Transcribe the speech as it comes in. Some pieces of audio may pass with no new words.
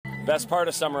Best part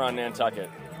of summer on Nantucket.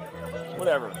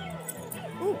 Whatever.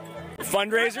 Ooh.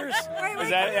 Fundraisers? Is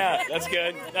that? Yeah, that's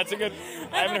good. That's a good.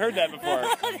 I haven't heard that before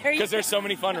because there's so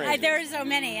many fundraisers. There are so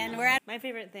many, and we're at. My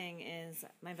favorite thing is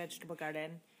my vegetable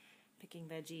garden, picking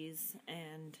veggies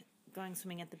and going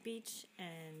swimming at the beach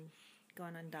and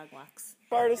going on dog walks.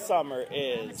 Part of summer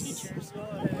is. I'm a teacher,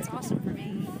 so it's awesome for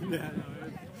me.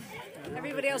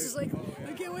 Everybody else is like,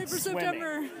 I can't wait for Swimming.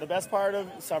 September. The best part of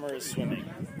summer is swimming.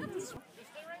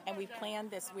 And we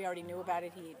planned this. We already knew about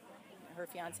it. Her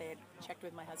fiance had checked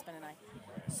with my husband and I.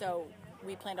 So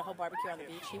we planned a whole barbecue on the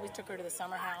beach. He took her to the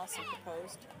summer house and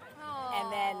proposed. Aww,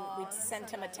 and then we sent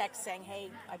him a text saying, hey,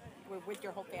 we're with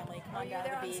your whole family. Come on down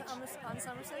to the beach. On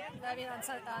Somerset? I mean, on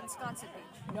Sconset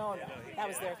Beach. No. That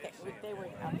was their thing. They were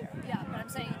out there. Yeah, but I'm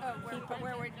saying,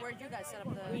 where'd you guys set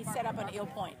up the... We set up on Eel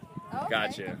Point. Oh, okay.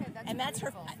 Gotcha. Okay, and that's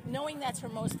knowing that's her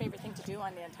most favorite thing to do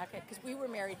on Nantucket, because we were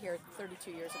married here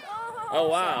 32 years ago. Oh,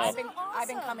 wow. So I've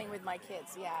been coming with my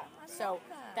kids, yeah. So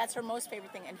that's her most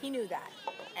favorite thing, and he knew that.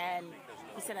 And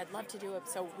he said, I'd love to do it.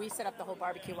 So we set up the whole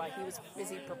barbecue while he was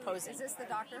busy proposing. Is this the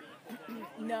doctor?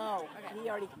 No. Okay. He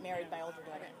already married my older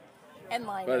daughter. And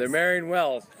Linus. Well, they're marrying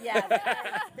well. Yeah,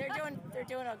 they're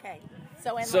doing okay.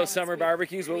 So summer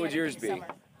barbecues, what would yours be? Summer.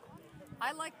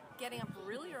 I like getting up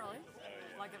really early,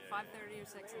 like at 5:30 or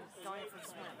 6, and going for a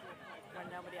swim when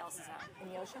nobody else is out. In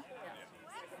the ocean? Yeah.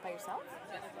 By yourself?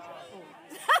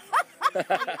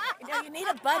 You need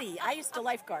a buddy. I used to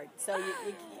lifeguard, so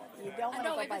you don't want to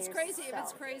go by yourself. If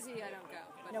it's crazy, I don't go.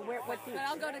 No, what beach? But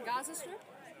I'll go to Gaza Strip.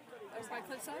 Over by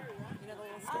Cliffside. You know the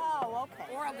little strip. Oh,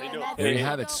 okay. Or I'll go There you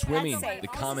have it, swimming, safe. the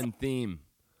common theme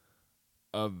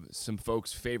of some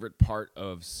folks' favorite part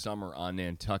of summer on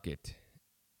Nantucket.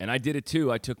 And I did it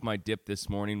too. I took my dip this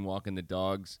morning walking the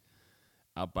dogs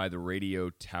out by the Radio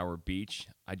Tower Beach.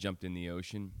 I jumped in the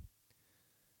ocean.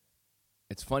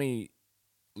 It's funny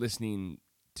listening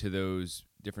to those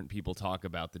different people talk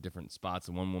about the different spots.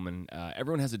 And one woman,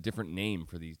 everyone has a different name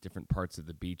for these different parts of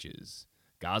the beaches.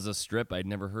 Gaza Strip, I'd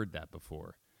never heard that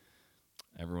before.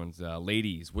 Everyone's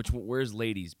Ladies. Where's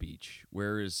Ladies Beach?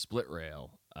 Where is Split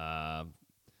Rail?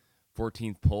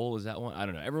 14th Pole, is that one? I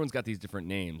don't know. Everyone's got these different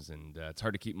names, and it's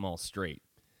hard to keep them all straight.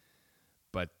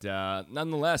 But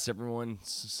nonetheless,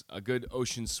 everyone's a good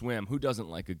ocean swim. Who doesn't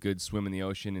like a good swim in the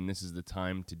ocean? And this is the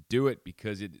time to do it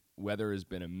because weather has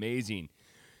been amazing.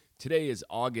 Today is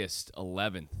August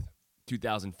 11th,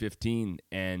 2015,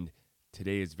 and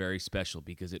today is very special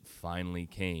because it finally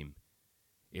came.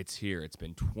 It's here. It's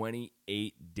been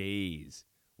 28 days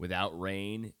without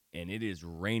rain, and it is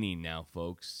raining now,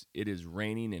 folks. It is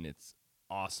raining, and it's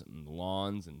awesome. The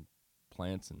lawns and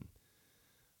plants and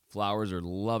flowers are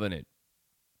loving it,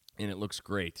 and it looks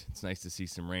great. It's nice to see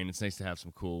some rain. It's nice to have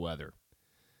some cool weather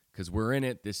because we're in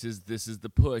it. This is the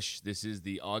push. This is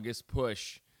the August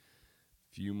push.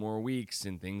 Few more weeks,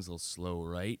 and things will slow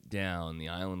right down. The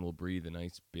island will breathe a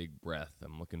nice big breath.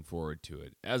 I'm looking forward to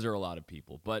it, as are a lot of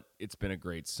people. But it's been a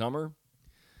great summer.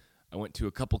 I went to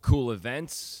a couple cool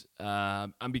events.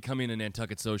 I'm becoming a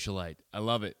Nantucket socialite. I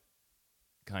love it.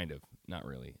 Kind of. Not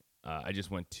really. I just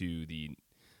went to the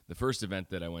first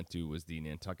event that I went to was the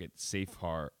Nantucket Safe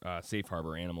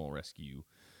Harbor Animal Rescue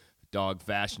Dog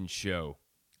Fashion Show.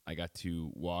 I got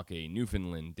to walk a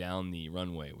Newfoundland down the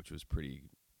runway, which was pretty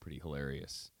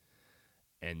hilarious.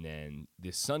 And then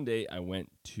this Sunday, I went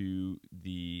to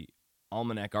the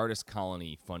Almanac Artist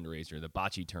Colony fundraiser, the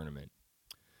bocce tournament,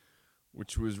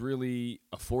 which was really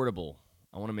affordable.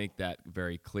 I want to make that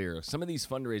very clear. Some of these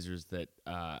fundraisers that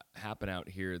happen out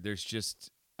here, there's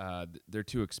just they're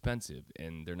too expensive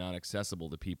and they're not accessible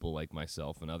to people like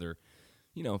myself and other,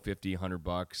 $50,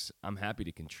 $100. I'm happy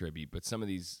to contribute, but some of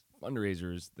these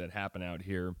fundraisers that happen out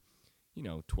here,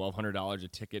 $1,200 a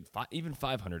ticket, even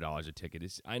 $500 a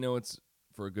ticket. I know it's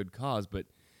for a good cause, but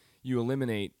you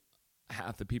eliminate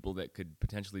half the people that could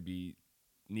potentially be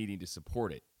needing to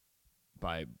support it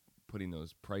by putting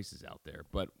those prices out there.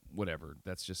 But whatever,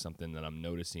 that's just something that I'm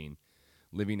noticing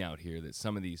living out here, that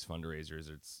some of these fundraisers,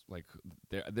 it's like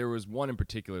there was one in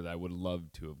particular that I would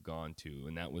love to have gone to,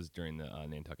 and that was during the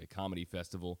Nantucket Comedy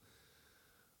Festival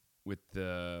with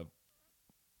the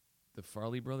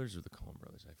Farley brothers or the Coen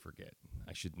brothers, I forget.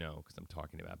 I should know because I'm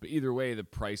talking about it. But either way, the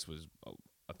price was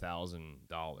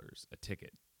 $1,000 a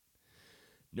ticket.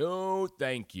 No,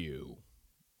 thank you.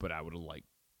 But I would have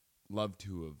loved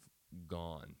to have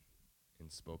gone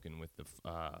and spoken with the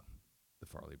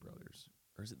Farley brothers.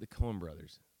 Or is it the Coen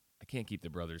brothers? I can't keep the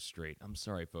brothers straight. I'm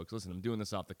sorry, folks. Listen, I'm doing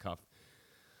this off the cuff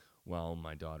while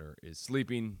my daughter is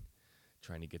sleeping,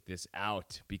 trying to get this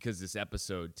out because this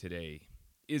episode today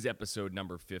is episode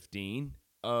number 15.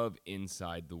 of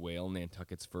Inside the Whale,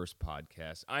 Nantucket's first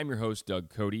podcast. I'm your host, Doug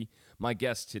Cody. My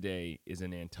guest today is a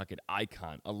Nantucket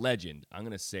icon, a legend. I'm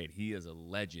going to say it. He is a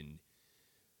legend.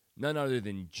 None other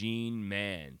than Gene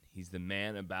Mann. He's the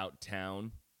man about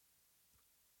town.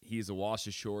 He is a wash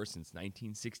ashore since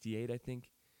 1968, I think.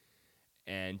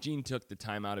 And Gene took the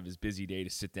time out of his busy day to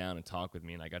sit down and talk with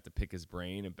me, and I got to pick his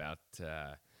brain about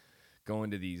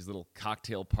going to these little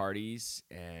cocktail parties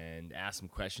and ask him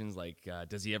questions like,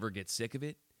 does he ever get sick of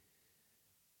it?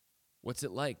 What's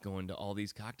it like going to all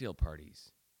these cocktail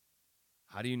parties?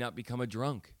 How do you not become a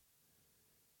drunk?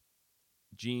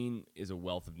 Gene is a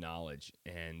wealth of knowledge,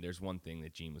 and there's one thing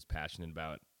that Gene was passionate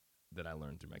about that I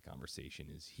learned through my conversation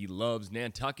is he loves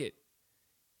Nantucket.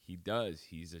 He does.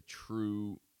 He's a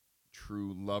true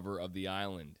lover of the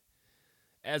island,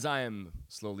 as I am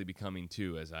slowly becoming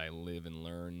too. As I live and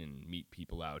learn and meet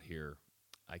people out here,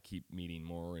 I keep meeting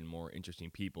more and more interesting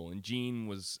people, and Gene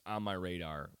was on my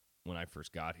radar when I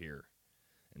first got here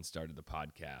and started the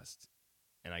podcast,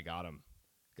 and I got him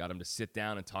to sit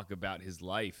down and talk about his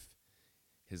life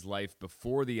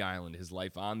before the island, his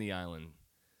life on the island.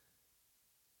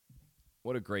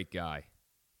 What a great guy,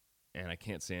 and I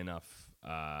can't say enough,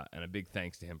 and a big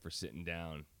thanks to him for sitting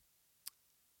down.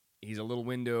 He's a little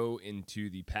window into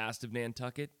the past of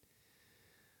Nantucket,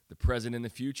 the present, and the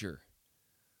future.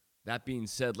 That being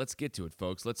said, let's get to it,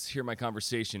 folks. Let's hear my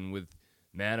conversation with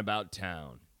Man About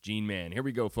Town, Gene Mann. Here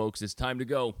we go, folks. It's time to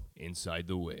go Inside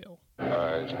the Whale.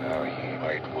 Rise now, ye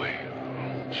white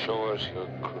whale. Show us your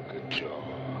crooked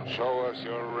jaw. Show us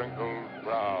your wrinkled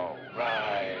brow.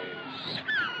 Rise.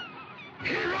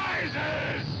 He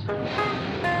rises!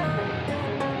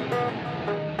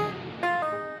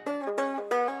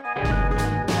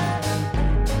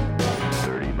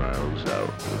 30 miles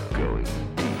out, we're going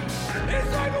deep.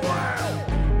 Inside the whale!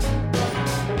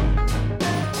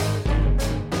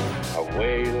 A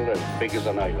whale as big as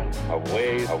an island. A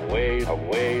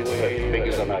whale as big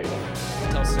as an island.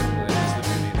 Tell simply, this is the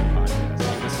beauty of the podcast. Do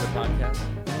you listen to podcasts?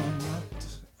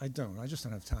 I don't. I just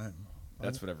don't have time.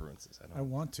 That's what everyone says. I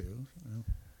want to.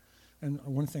 And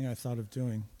one thing I thought of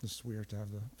doing, this is weird to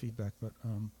have the feedback, but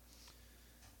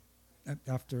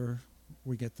after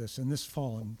we get this, and this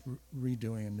fall I'm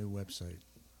redoing a new website.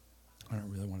 I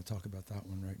don't really want to talk about that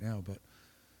one right now, but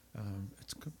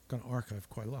it's going to archive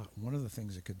quite a lot. One of the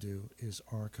things it could do is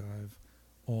archive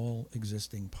all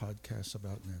existing podcasts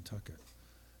about Nantucket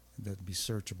that'd be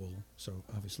searchable. So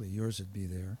obviously yours would be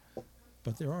there.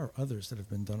 But there are others that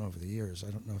have been done over the years. I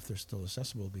don't know if they're still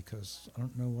accessible because I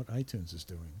don't know what iTunes is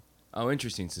doing. Oh,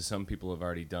 interesting. So some people have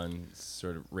already done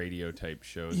sort of radio-type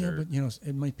shows. Yeah, but,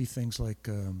 it might be things like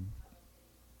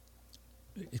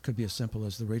it could be as simple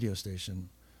as the radio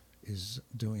station is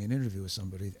doing an interview with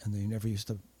somebody, and they never used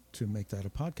to make that a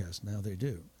podcast. Now they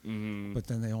do. Mm-hmm. But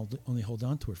then they only hold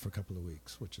on to it for a couple of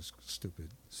weeks, which is stupid.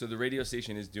 So the radio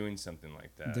station is doing something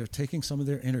like that. They're taking some of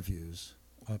their interviews,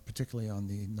 particularly on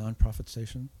the nonprofit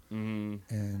station,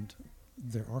 and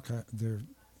they're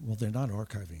not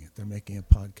archiving it. They're making a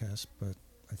podcast, but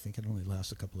I think it only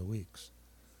lasts a couple of weeks.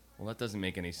 Well, that doesn't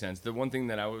make any sense. The one thing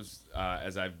that I was,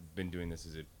 as I've been doing this,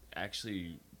 is it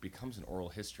actually becomes an oral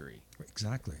history.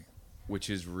 Exactly. Which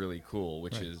is really cool,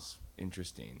 which right. is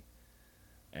interesting.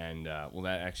 And,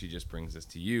 that actually just brings us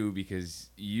to you, because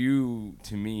you,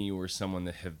 to me, were someone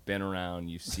that have been around.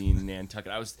 You've seen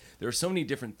Nantucket. There were so many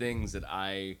different things that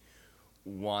I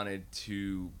wanted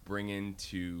to bring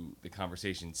into the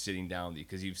conversation sitting down with you,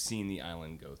 because you've seen the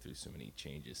island go through so many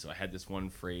changes. So I had this one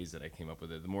phrase that I came up with.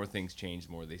 The more things change,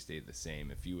 the more they stay the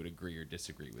same. If you would agree or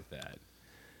disagree with that.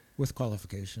 With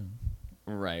qualification.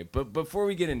 Right. But before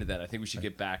we get into that, I think we should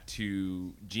get back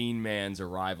to Gene Mann's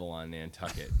arrival on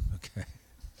Nantucket. Okay.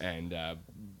 And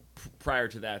prior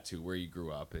to that, to where you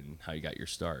grew up and how you got your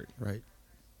start. Right.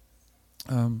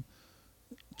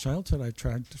 Childhood, I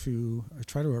try to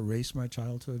erase my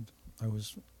childhood. I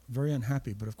was very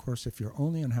unhappy, but of course, if you're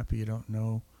only unhappy, you don't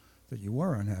know that you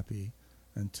were unhappy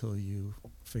until you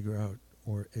figure out,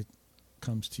 or it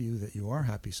comes to you that you are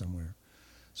happy somewhere.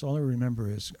 So all I remember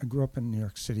is I grew up in New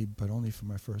York City, but only for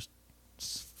my first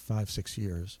 5-6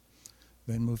 years.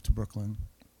 Then moved to Brooklyn,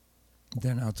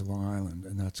 then out to Long Island,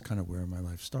 and that's kind of where my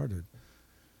life started.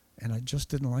 And I just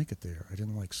didn't like it there. I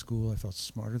didn't like school. I felt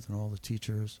smarter than all the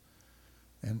teachers.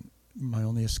 And my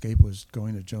only escape was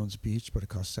going to Jones Beach, but it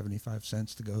cost 75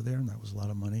 cents to go there, and that was a lot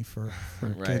of money for a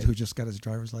right. kid who just got his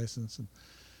driver's license. And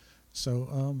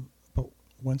so, but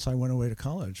once I went away to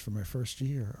college for my first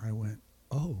year, I went,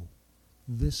 oh,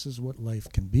 this is what life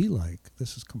can be like.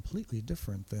 This is completely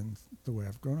different than the way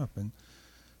I've grown up. And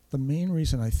the main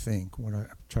reason I think, when I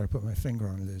try to put my finger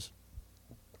on it, is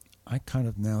I kind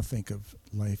of now think of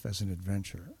life as an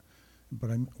adventure.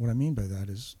 But what I mean by that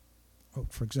is,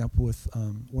 for example, with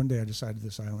one day I decided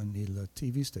this island needed a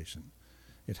TV station.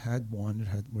 It had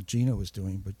what Gino was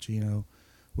doing, but Gino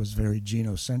was very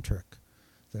Gino-centric,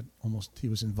 that almost he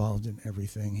was involved in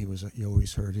everything. You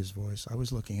always heard his voice. I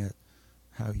was looking at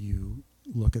how you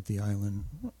look at the island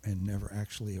and never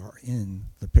actually are in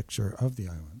the picture of the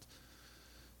island.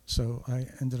 So I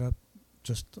ended up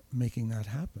just making that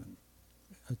happen.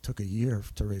 It took a year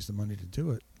to raise the money to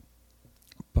do it,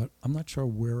 but I'm not sure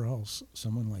where else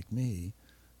someone like me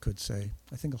could say,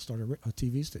 I think I'll start a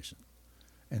TV station,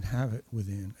 and have it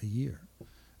within a year.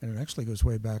 And it actually goes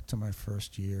way back to my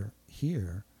first year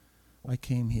here. I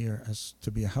came here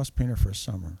to be a house painter for a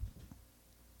summer.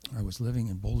 I was living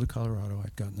in Boulder, Colorado.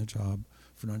 I'd gotten a job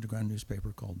for an underground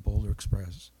newspaper called Boulder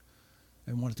Express,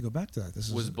 and wanted to go back to that.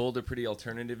 Was Boulder pretty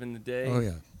alternative in the day? Oh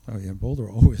yeah, Boulder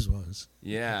always was.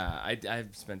 Yeah,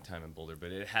 I've spent time in Boulder,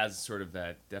 but it has sort of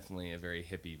that, definitely a very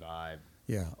hippie vibe.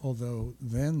 Yeah, although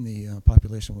then the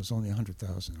population was only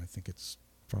 100,000. I think it's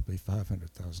probably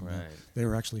 500,000. Right. They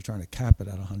were actually trying to cap it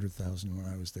at 100,000 when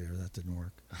I was there. That didn't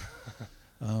work.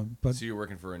 But so you're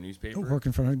working for a newspaper?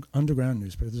 Working for an underground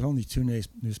newspaper. There's only two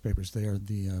newspapers there.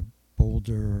 The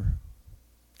Boulder,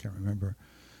 can't remember,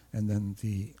 and then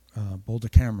the Boulder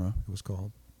Camera, it was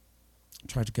called.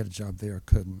 Tried to get a job there,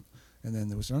 couldn't. And then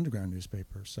there was an underground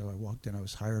newspaper. So I walked in. I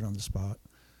was hired on the spot,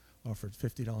 offered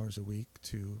 $50 a week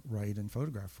to write and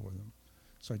photograph for them.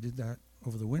 So I did that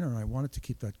over the winter, and I wanted to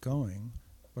keep that going,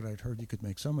 but I'd heard you could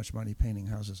make so much money painting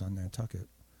houses on Nantucket.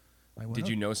 Did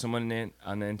you know someone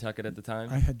on Nantucket at the time?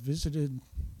 I had visited,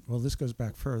 well, this goes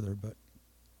back further, but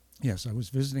yes, I was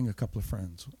visiting a couple of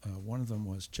friends. One of them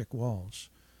was Chick Walsh,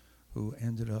 who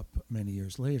ended up many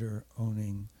years later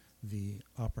owning the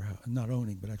Opera House, not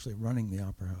owning, but actually running the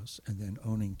Opera House, and then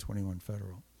owning 21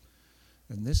 Federal.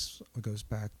 And this goes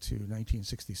back to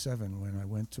 1967 when I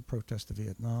went to protest the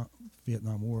Vietnam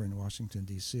War in Washington,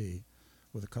 D.C.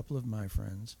 with a couple of my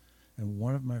friends. And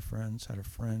one of my friends had a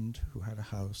friend who had a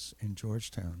house in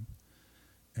Georgetown.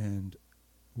 And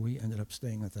we ended up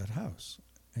staying at that house.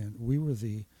 And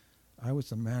I was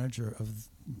the manager of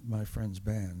my friend's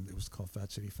band. It was called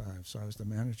Fat City 5. So I was the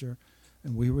manager,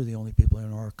 and we were the only people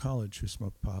in our college who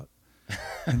smoked pot.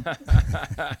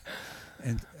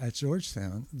 And at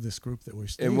Georgetown, this group that we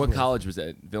stayed with. And what college was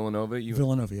that? Villanova?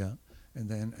 Villanova, yeah. And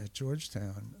then at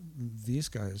Georgetown, these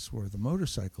guys were the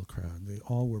motorcycle crowd. They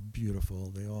all were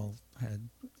beautiful. They all had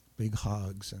big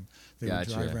hogs, and they would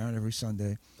drive around every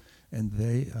Sunday. And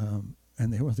they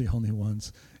were the only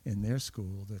ones in their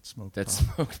school that smoked pot.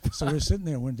 So we were sitting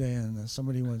there one day, and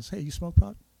somebody was, "Hey, you smoke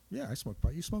pot?" "Yeah, I smoke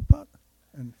pot." "You smoke pot?"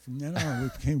 And from then on, we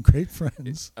became great friends.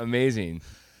 It's amazing.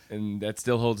 And that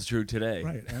still holds true today.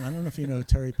 Right. And I don't know if you know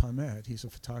Terry Palmette. He's a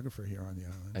photographer here on the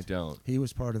island. I don't. He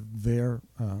was part of their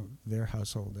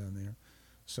household down there.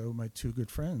 So my two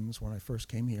good friends, when I first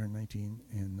came here in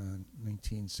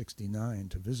 1969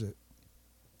 to visit,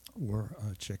 were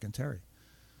Chick and Terry.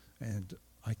 And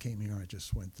I came here and I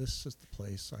just went, this is the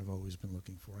place I've always been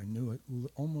looking for. I knew it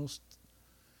almost.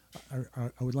 I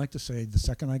would like to say the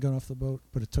second I got off the boat,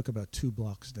 but it took about 2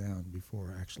 blocks down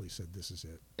before I actually said, this is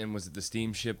it. And was it the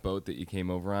steamship boat that you came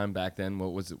over on back then?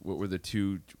 What was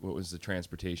the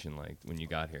transportation like when you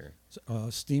got here?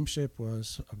 Steamship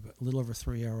was a little over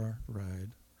 3-hour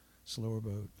ride, slower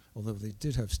boat, although they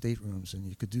did have staterooms, and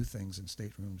you could do things in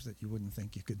staterooms that you wouldn't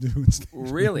think you could do in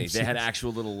staterooms. Really? They had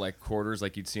actual little quarters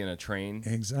like you'd see on a train?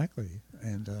 Exactly.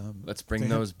 And let's bring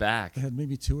those back. They had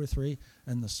maybe 2 or 3,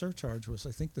 and the surcharge was,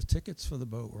 I think the tickets for the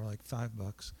boat were like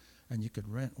 $5, and you could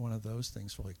rent one of those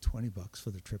things for like $20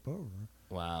 for the trip over.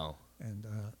 Wow. And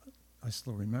I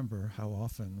still remember how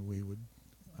often we would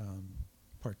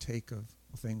partake of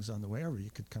things on the way over.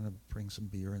 You could kind of bring some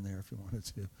beer in there if you wanted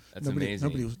to. That's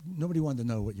amazing. Nobody wanted to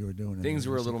know what you were doing. Things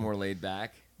were a little more laid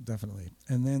back. Definitely.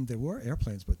 And then there were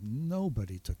airplanes, but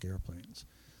nobody took airplanes.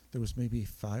 There was maybe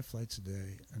 5 flights a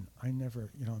day, and I never,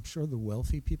 I'm sure the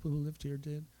wealthy people who lived here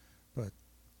did, but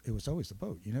it was always the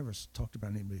boat. You never talked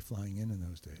about anybody flying in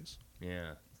those days.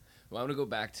 Yeah. Well, I want to go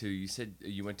back to, you said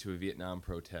you went to a Vietnam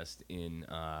protest in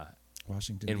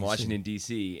Washington,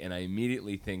 D.C., and I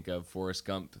immediately think of Forrest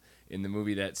Gump in the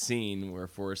movie, that scene where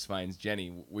Forrest finds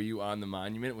Jenny. Were you on the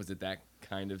monument? Was it that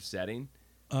kind of setting?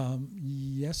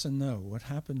 Yes and no. What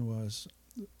happened was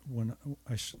when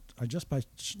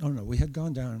we had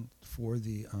gone down for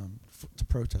the to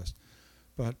protest,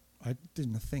 but I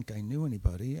didn't think I knew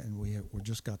anybody, and we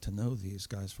just got to know these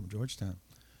guys from Georgetown,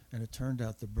 and it turned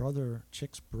out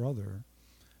Chick's brother,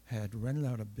 had rented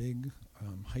out a big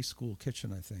high school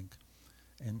kitchen, I think,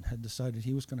 and had decided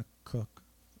he was going to cook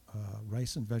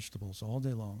rice and vegetables all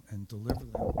day long and deliver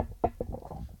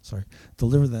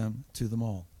them to the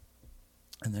mall.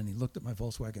 And then he looked at my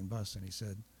Volkswagen bus and he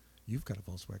said, "You've got a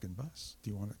Volkswagen bus.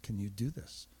 Can you do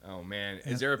this?" Oh man,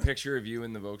 is there a picture of you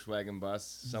in the Volkswagen bus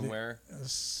somewhere?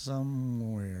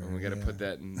 Somewhere. We got to put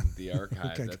that in the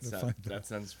archive. Okay, that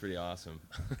sounds pretty awesome.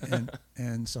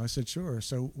 and so I said, sure.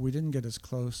 So we didn't get as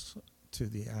close to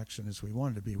the action as we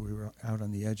wanted to be. We were out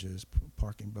on the edges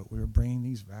parking, but we were bringing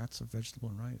these vats of vegetable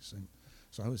and rice. And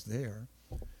so I was there.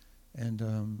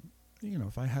 And,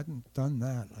 if I hadn't done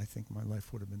that, I think my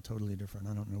life would have been totally different.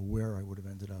 I don't know where I would have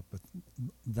ended up, but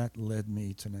that led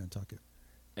me to Nantucket.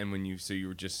 And when you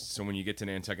get to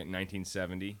Nantucket in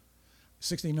 1970?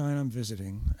 69, I'm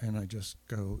visiting, and I just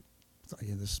go,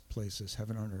 this place is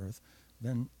heaven on earth.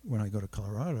 Then when I go to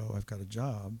Colorado, I've got a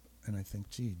job, and I think,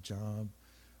 job.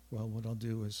 Well, what I'll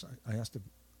do is I asked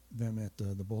them at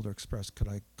the Boulder Express, could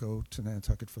I go to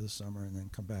Nantucket for the summer and then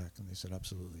come back? And they said,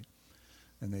 absolutely.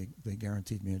 And they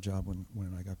guaranteed me a job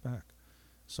when I got back.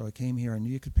 So I came here. I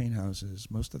knew you could paint houses.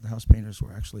 Most of the house painters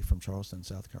were actually from Charleston,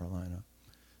 South Carolina.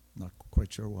 Not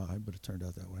quite sure why, but it turned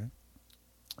out that way.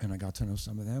 And I got to know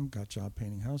some of them, got job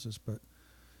painting houses. But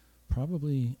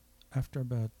probably after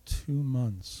about 2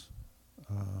 months,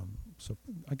 so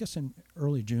I guess in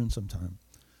early June sometime,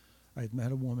 I had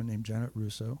met a woman named Janet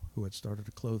Russo who had started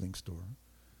a clothing store,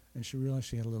 and she realized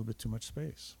she had a little bit too much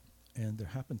space. And there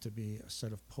happened to be a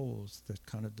set of poles that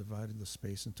kind of divided the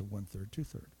space into 1/3,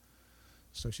 2/3.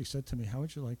 So she said to me, how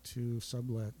would you like to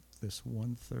sublet this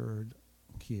 1/3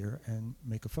 here and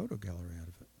make a photo gallery out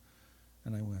of it?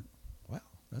 And I went, wow,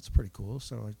 that's pretty cool.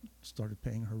 So I started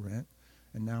paying her rent,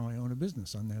 and now I own a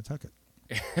business on Nantucket.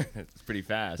 It's pretty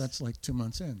fast. That's like 2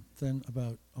 months in. Then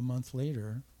about a month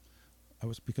later,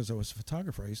 because I was a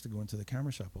photographer, I used to go into the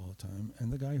camera shop all the time,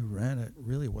 and the guy who ran it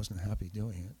really wasn't happy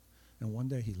doing it. And one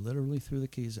day he literally threw the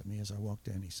keys at me as I walked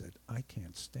in. He said, I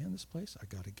can't stand this place. I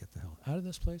got to get the hell out of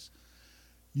this place.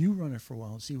 You run it for a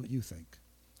while and see what you think.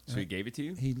 So he gave it to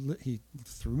you? He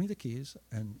threw me the keys,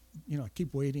 and I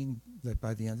keep waiting that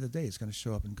by the end of the day he's going to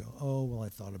show up and go, oh, well, I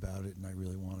thought about it and I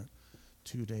really want it.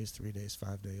 2 days, 3 days,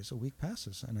 5 days, a week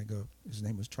passes, and I go, his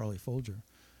name was Charlie Folger.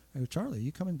 I go, Charlie, are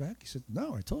you coming back? He said,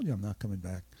 no, I told you I'm not coming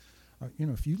back.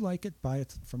 If you like it, buy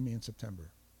it from me in September.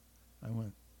 I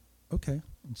went, okay.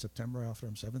 In September, I offered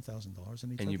him $7,000,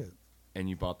 and he took it. And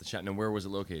you bought the shop. Now, where was it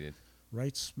located?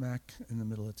 Right smack in the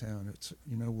middle of town. It's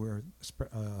where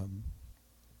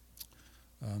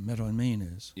Meadow and Main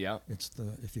is. Yeah.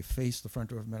 If you face the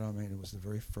front door of Meadow and Main, it was the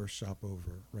very first shop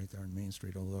over, right there on Main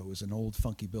Street. Although it was an old,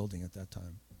 funky building at that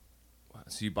time. Wow.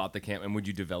 So you bought the camp, and would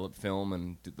you develop film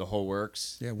and the whole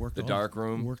works? Yeah, the dark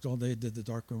room. Worked all day, did the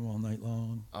dark room all night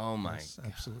long. Oh my God.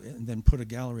 Absolutely, and then put a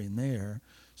gallery in there.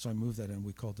 So I moved that in.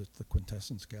 We called it the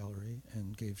Quintessence Gallery,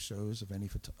 and gave shows of any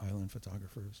island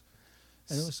photographers.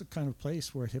 And it was a kind of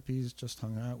place where hippies just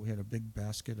hung out. We had a big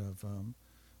basket of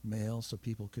mail, so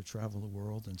people could travel the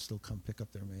world and still come pick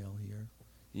up their mail here.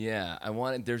 Yeah,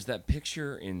 there's that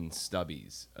picture in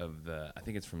Stubbies of I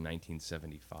think it's from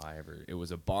 1975, or it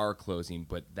was a bar closing,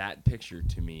 but that picture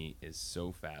to me is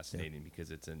so fascinating because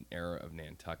it's an era of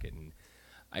Nantucket, and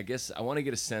I guess I want to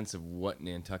get a sense of what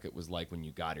Nantucket was like when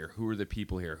you got here. Who were the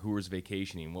people here? Who was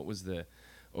vacationing? What was the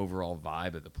overall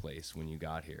vibe of the place when you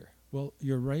got here? Well,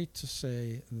 you're right to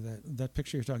say that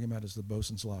picture you're talking about is the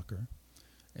Bosun's Locker,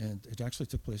 and it actually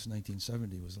took place in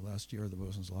 1970. It was the last year of the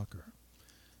Bosun's Locker.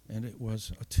 And it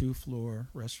was a 2-floor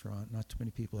restaurant. Not too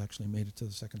many people actually made it to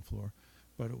the second floor.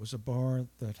 But it was a bar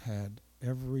that had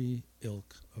every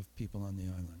ilk of people on the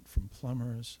island, from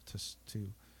plumbers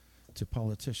to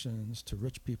politicians, to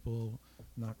rich people,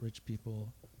 not rich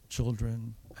people,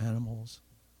 children, animals.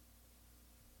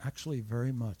 Actually,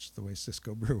 very much the way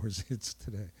Cisco Brewers is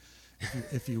today.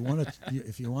 If you want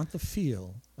the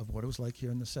feel of what it was like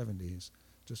here in the 70s,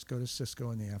 just go to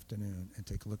Cisco in the afternoon and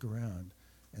take a look around.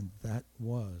 And that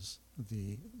was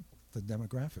the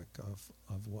demographic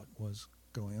of what was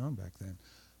going on back then.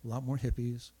 A lot more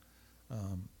hippies,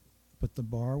 but the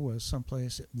bar was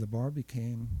someplace.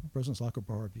 Bosun's Locker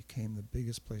Bar became the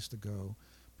biggest place to go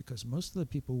because most of the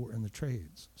people were in the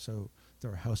trades. So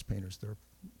there were house painters, there were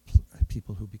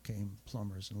people who became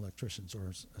plumbers and electricians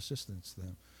or assistants to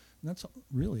them. And that's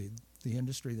really the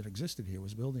industry that existed here,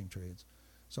 was building trades.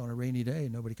 So on a rainy day,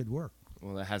 nobody could work.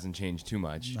 Well, that hasn't changed too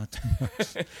much. Not too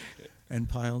much. And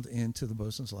piled into the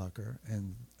Bosun's Locker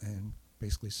and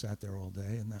basically sat there all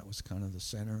day, and that was kind of the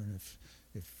center. And if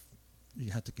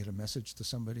you had to get a message to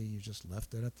somebody, you just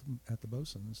left it at the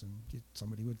Bosun's, and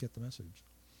somebody would get the message.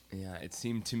 Yeah, it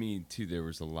seemed to me, too, there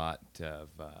was a lot of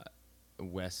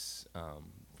Wes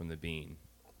from the Bean.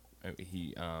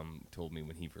 He told me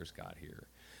when he first got here.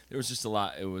 there was just a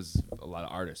lot. It was a lot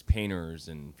of artists, painters,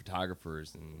 and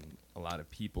photographers, and a lot of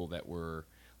people that were,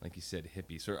 like you said,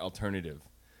 hippies or alternative.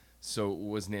 So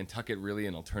was Nantucket really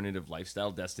an alternative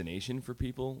lifestyle destination for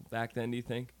people back then, do you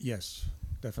think? Yes,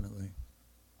 definitely.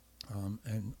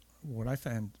 And what I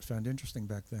found interesting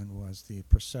back then was the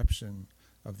perception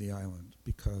of the island,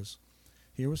 because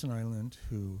here was an island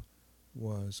who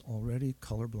was already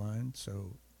colorblind,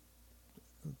 so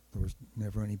there was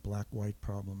never any black-white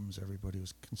problems. Everybody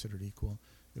was considered equal.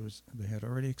 They had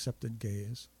already accepted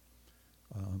gays.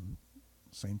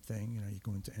 Same thing, you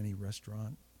go into any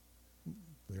restaurant,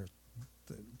 there's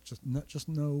just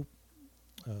no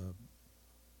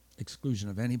exclusion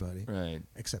of anybody, right,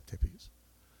 except hippies.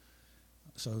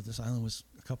 So this island was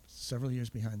several years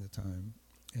behind the time,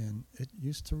 and it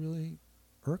used to really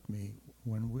irk me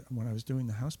when I was doing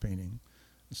the house painting.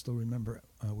 I still remember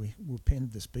we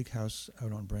painted this big house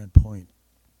out on Brand Point.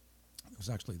 It was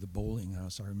actually the bowling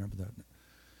house. I remember that.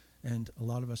 And a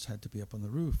lot of us had to be up on the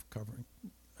roof covering,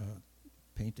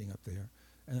 painting up there.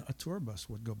 And a tour bus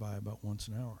would go by about once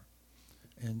an hour.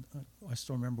 And I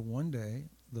still remember one day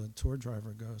the tour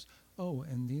driver goes, "Oh,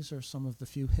 and these are some of the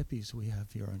few hippies we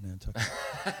have here on Nantucket."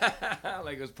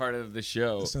 Like it was part of the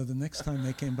show. So the next time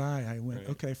they came by, I went,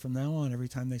 "Okay, from now on, every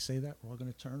time they say that, we're all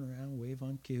going to turn around, wave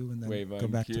on cue, and then go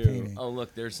back to painting." Oh,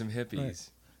 look, there's some hippies.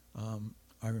 Right.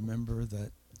 I remember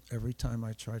that every time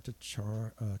I tried to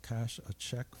cash a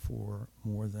check for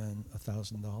more than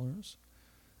 $1,000,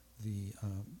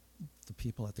 the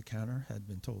people at the counter had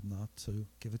been told not to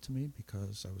give it to me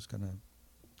because I was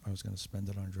gonna spend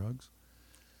it on drugs.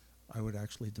 I would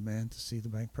actually demand to see the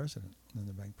bank president, and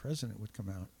the bank president would come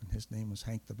out, and his name was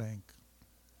Hank the Bank,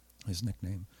 his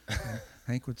nickname. And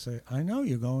Hank would say, "I know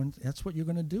you're going. That's what you're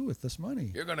going to do with this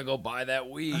money. You're going to go buy that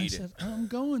weed." I said, "I'm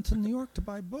going to New York to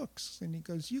buy books," and he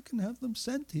goes, "You can have them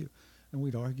sent to you." And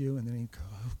we'd argue, and then he'd go,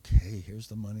 "Okay, here's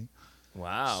the money."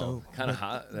 Wow, so kind of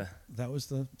hot. That was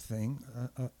the thing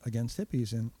against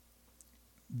hippies. And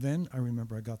then I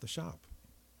remember I got the shop.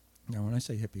 Now, when I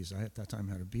say hippies, I at that time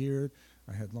had a beard.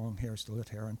 I had long hair, still had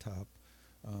hair on top.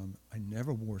 I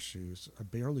never wore shoes. I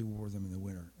barely wore them in the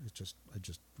winter. I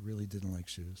just really didn't like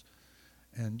shoes.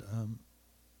 And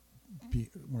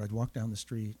when I'd walk down the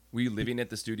street... Were you living at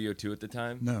the studio, too, at the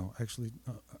time? No, actually,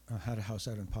 I had a house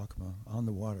out in Pocomo, on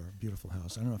the water, a beautiful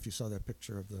house. I don't know if you saw that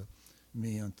picture of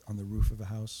me on the roof of a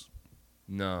house.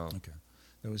 No. Okay.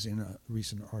 That was in a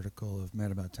recent article of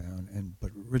Mad About Town,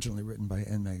 but originally written by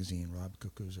N Magazine. Rob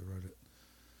Cucuzza wrote it.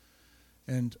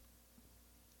 And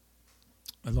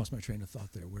I lost my train of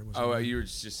thought there. Where was I? Oh, you were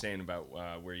just saying about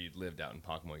where you lived out in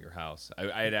Pocomo, your house.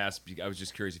 I had asked, I was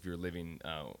just curious if you were living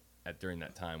during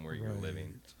that time where you were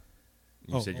living.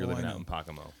 You said you're living out in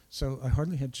Pocomo. So I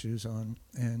hardly had shoes on,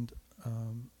 and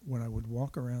when I would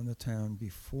walk around the town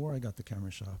before I got the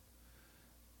camera shop,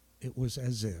 it was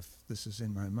as if, this is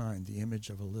in my mind, the image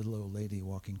of a little old lady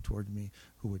walking toward me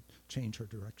who would change her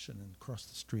direction and cross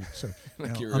the street. So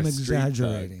like I'm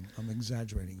exaggerating. I'm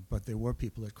exaggerating. But there were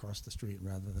people that crossed the street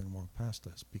rather than walk past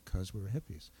us because we were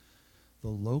hippies. The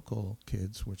local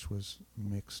kids, which was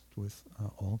mixed with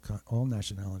all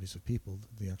nationalities of people,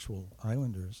 the actual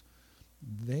islanders,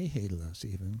 they hated us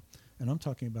even. And I'm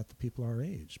talking about the people our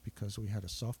age, because we had a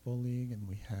softball league and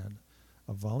we had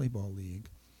a volleyball league.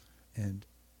 And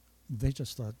they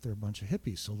just thought they're a bunch of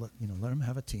hippies, so let them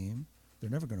have a team. They're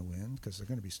never going to win because they're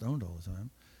going to be stoned all the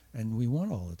time, and we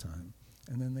won all the time.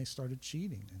 And then they started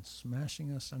cheating and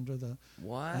smashing us under the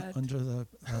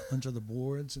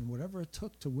boards and whatever it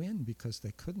took to win, because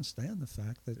they couldn't stand the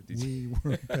fact that we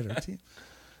were a better team.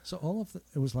 So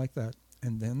it was like that.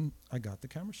 And then I got the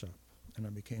camera shop, and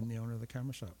I became the owner of the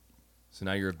camera shop. So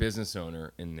now you're a business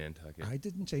owner in Nantucket. I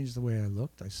didn't change the way I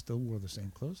looked. I still wore the same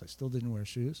clothes. I still didn't wear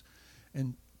shoes,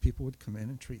 and people would come in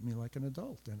and treat me like an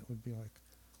adult, and it would be like,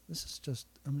 this is just,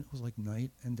 it was like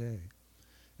night and day.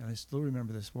 And I still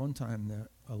remember this one time that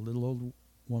a little old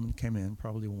woman came in,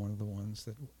 probably one of the ones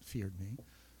that feared me,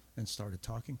 and started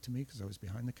talking to me because I was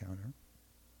behind the counter,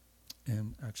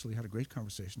 and actually had a great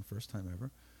conversation, first time ever.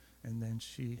 And then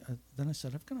then I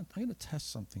said, I'm gonna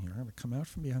test something here. I'm gonna come out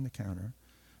from behind the counter,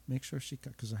 make sure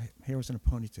because my hair was in a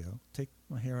ponytail, take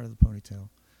my hair out of the ponytail,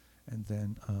 and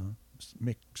then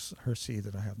make her see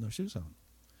that I have no shoes on.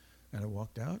 And I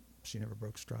walked out. She never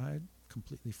broke stride,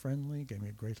 completely friendly, gave me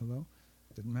a great hello.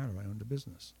 Didn't matter. I owned a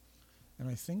business. And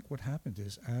I think what happened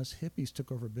is, as hippies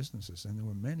took over businesses, and there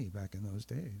were many back in those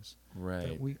days,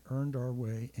 that we earned our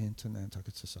way into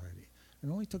Nantucket society. It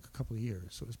only took a couple of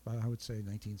years. So it was by, I would say,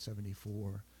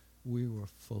 1974, we were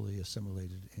fully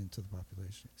assimilated into the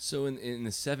population. So in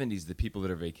the 70s, the people that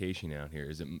are vacationing out here,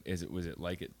 was it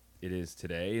like it it is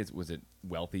today? Was it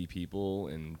wealthy people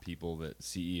and people that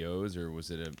CEOs, or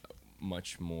was it a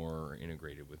much more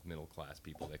integrated with middle class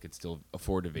people that could still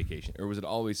afford a vacation, or was it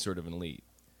always sort of an elite?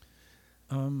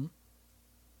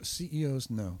 CEOs,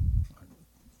 no.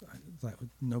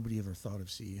 Nobody ever thought of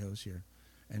CEOs here.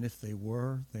 And if they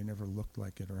were, they never looked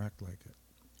like it or act like it.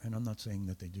 And I'm not saying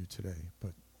that they do today,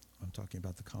 but I'm talking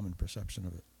about the common perception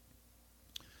of it.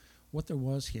 What there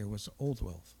was here was old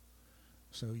wealth.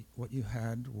 So what you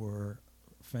had were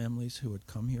families who had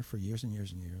come here for years and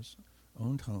years and years,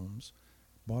 owned homes,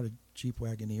 bought a Jeep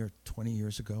Wagoneer 20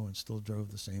 years ago and still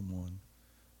drove the same one,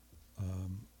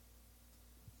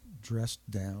 dressed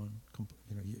down.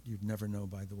 You'd never know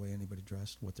by the way anybody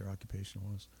dressed what their occupation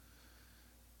was.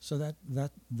 So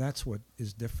that's what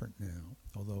is different now.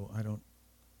 Although I don't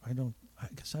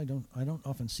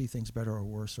often see things better or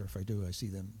worse, or if I do, I see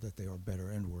them that they are better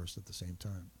and worse at the same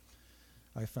time.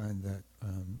 I find that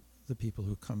the people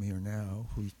who come here now,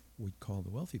 who we'd call the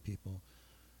wealthy people,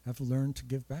 have learned to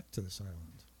give back to this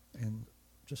island. And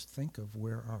just think of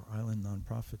where our island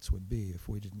nonprofits would be if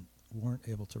we weren't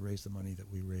able to raise the money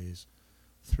that we raise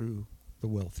through the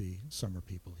wealthy summer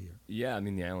people here. Yeah, I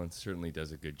mean, the island certainly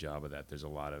does a good job of that. There's a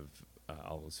lot of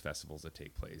all those festivals that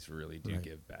take place really do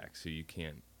give back. So you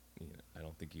can't, I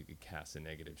don't think you could cast a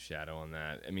negative shadow on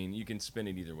that. I mean, you can spin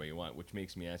it either way you want, which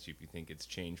makes me ask you if you think it's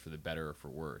changed for the better or for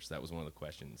worse. That was one of the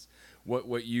questions.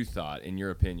 What you thought, in your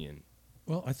opinion?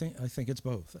 Well, I think it's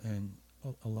both, and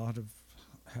a lot of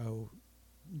how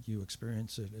you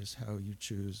experience it is how you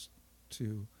choose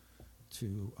to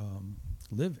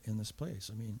live in this place.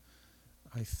 I mean,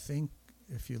 I think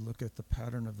if you look at the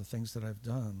pattern of the things that I've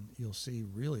done, you'll see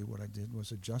really what I did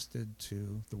was adjusted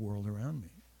to the world around me.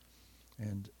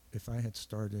 And if I had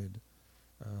started,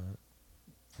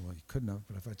 well, you couldn't have,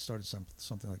 but if I'd started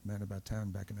something like Man About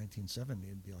Town back in 1970,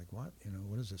 it'd be like, what?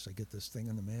 What is this? I get this thing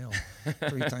in the mail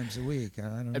 3 times a week.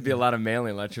 It'd be a lot of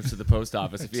mailing, a lot of trips to the post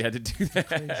office if you had to do that.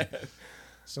 Crazy.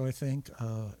 So I think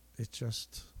it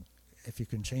just, if you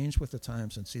can change with the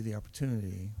times and see the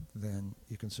opportunity, then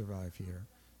you can survive here.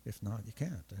 If not, you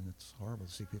can't, and it's horrible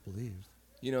to see people leave.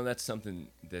 That's something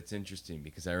that's interesting,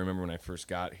 because I remember when I first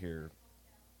got here,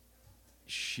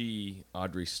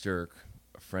 Audrey Stirk,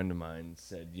 a friend of mine,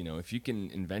 said, if you can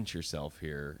invent yourself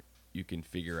here, you can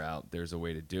figure out there's a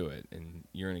way to do it, and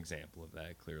you're an example of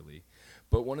that, clearly.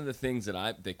 But one of the things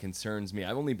that concerns me,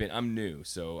 I'm new,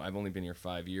 so I've only been here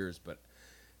 5 years, but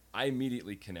I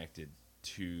immediately connected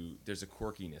to, there's a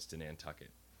quirkiness to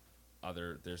Nantucket.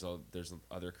 There's a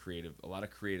lot of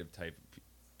creative type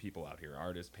people out here,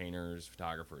 artists, painters,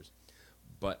 photographers.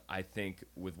 But I think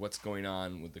with what's going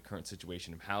on with the current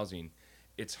situation of housing,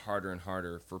 it's harder and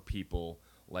harder for people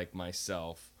like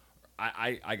myself.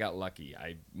 I got lucky.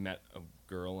 I met a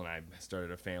girl and I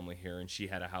started a family here, and she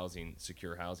had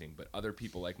secure housing. But other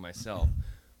people like myself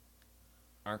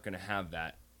aren't going to have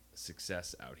that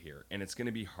success out here, and it's going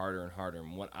to be harder and harder.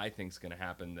 And what I think is going to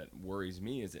happen that worries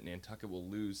me is that Nantucket will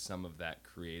lose some of that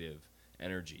creative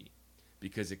energy,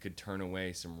 because it could turn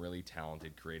away some really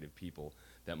talented creative people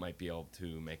that might be able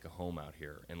to make a home out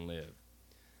here and live.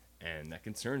 And that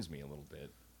concerns me a little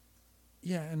bit.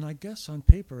 Yeah, and I guess on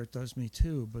paper it does me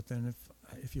too, but then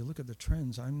if you look at the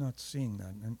trends, I'm not seeing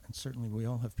that, and certainly we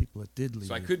all have people that did leave.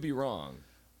 So I could be wrong.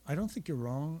 I don't think you're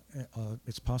wrong.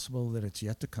 It's possible that it's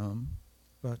yet to come,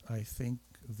 but I think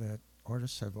that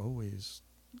artists have always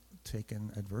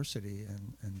taken adversity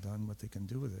and done what they can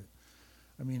do with it.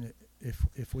 I mean,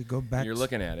 if we go back... You're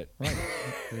looking at it. Right,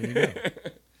 there you go.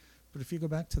 But if you go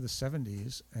back to the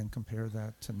 70s and compare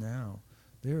that to now,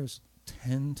 there's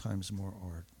 10 times more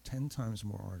art, 10 times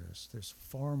more artists. There's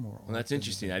far more art. Well, that's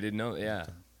interesting. I didn't know. Yeah.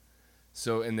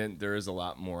 So, and then there is a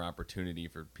lot more opportunity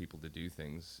for people to do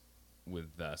things with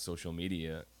social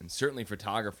media, and certainly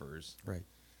photographers. Right.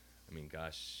 I mean,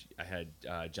 gosh, I had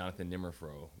Jonathan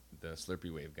Nimmerfro, the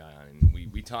Slurpee Wave guy, on,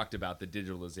 and we talked about the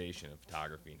digitalization of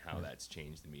photography and how that's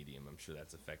changed the medium. I'm sure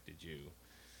that's affected you.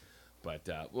 But,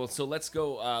 so let's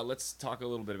go, let's talk a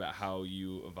little bit about how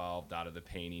you evolved out of the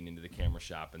painting into the camera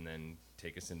shop, and then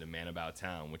take us into Man About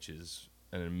Town, which is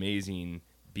an amazing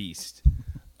beast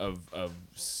of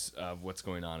what's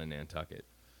going on in Nantucket.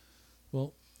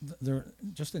 Well, there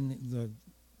just in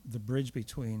the bridge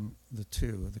between the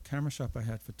two, the camera shop I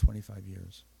had for 25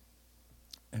 years.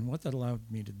 And what that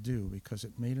allowed me to do, because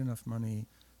it made enough money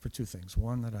for two things.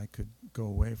 One, that I could go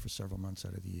away for several months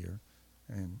out of the year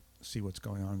and see what's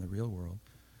going on in the real world.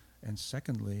 And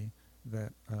secondly,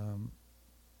 that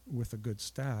with a good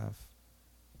staff,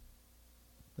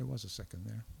 there was a second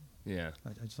there. Yeah.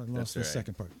 I just lost the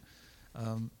second part.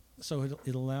 So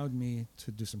it allowed me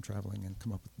to do some traveling and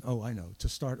come up with, to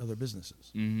start other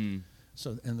businesses. Mm-hmm.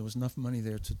 So, and there was enough money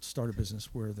there to start a business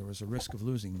where there was a risk of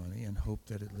losing money and hope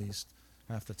that at least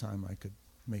half the time I could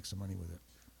make some money with it.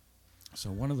 So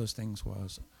one of those things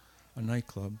was a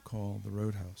nightclub called the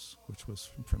Roadhouse, which was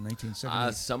from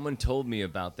 1970. Someone told me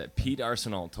about that. Pete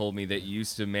Arsenal told me that you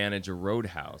used to manage a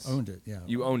Roadhouse. Owned it, yeah.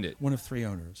 You owned it? One of 3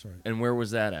 owners, right. And where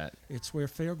was that at? It's where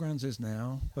Fairgrounds is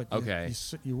now, but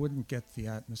you wouldn't get the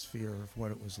atmosphere of what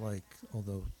it was like,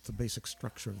 although the basic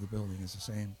structure of the building is the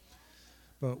same.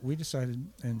 But we decided,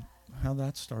 and how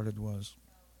that started was,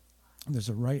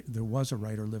 there was a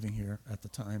writer living here at the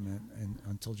time and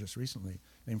until just recently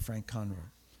named Frank Conroy.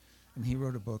 And he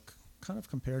wrote a book kind of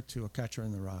compared to A Catcher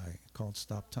in the Rye called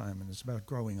Stop Time, and it's about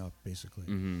growing up, basically.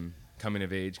 Mm-hmm. Coming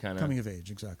of age, kind of? Coming of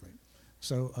age, exactly.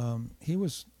 So he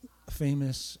was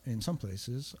famous in some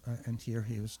places, and here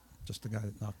he was just the guy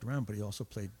that knocked around, but he also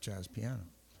played jazz piano.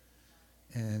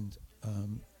 And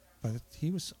but he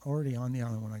was already on the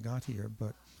island when I got here,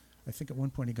 but I think at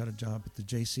one point he got a job at the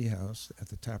JC House at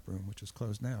the tap room, which is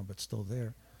closed now, but still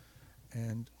there.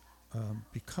 And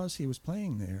because he was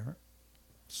playing there,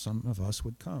 some of us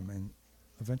would come, and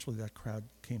eventually that crowd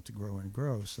came to grow and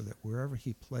grow, so that wherever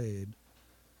he played,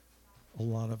 a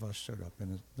lot of us showed up,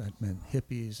 and that meant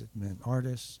hippies, it meant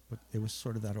artists, but it was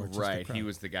sort of that artistic right. crowd. He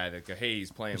was the guy that go, hey,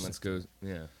 he's playing, let's go.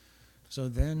 Yeah. So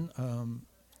then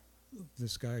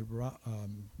this guy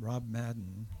Rob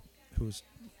Madden, who's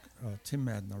Tim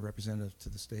Madden, our representative to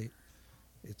the state,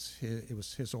 it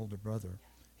was his older brother.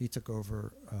 He took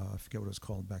over, I forget what it was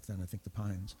called back then, I think the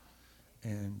Pines,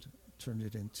 and turned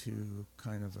it into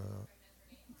kind of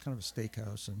a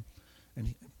steakhouse, and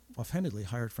he offhandedly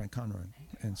hired Frank Conroy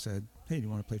and said, hey, do you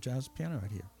want to play jazz piano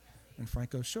out here? And Frank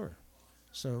goes, sure.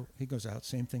 So he goes out,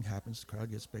 same thing happens, the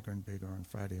crowd gets bigger and bigger on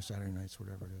Friday or Saturday nights,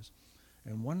 whatever it is.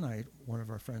 And one night, one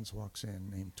of our friends walks in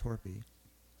named Torpy,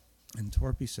 and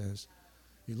Torpy says,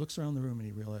 he looks around the room and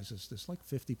he realizes there's like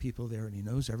 50 people there, and he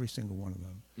knows every single one of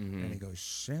them. Mm-hmm. And he goes,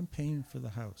 champagne for the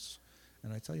house.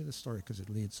 And I tell you this story because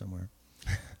it leads somewhere.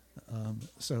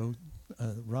 So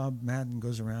Rob Madden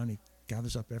goes around, he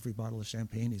gathers up every bottle of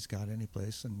champagne he's got any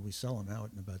place, and we sell them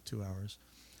out in about 2 hours.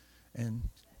 And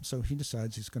so he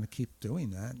decides he's going to keep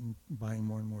doing that and buying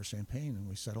more and more champagne, and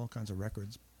we set all kinds of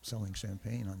records selling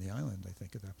champagne on the island, I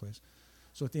think, at that place.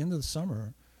 So at the end of the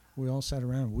summer, we all sat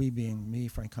around, we being me,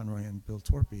 Frank Conroy, and Bill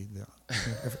Torpy,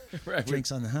 right.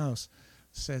 drinks on the house,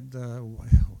 said,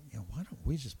 why don't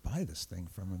we just buy this thing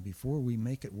from him before we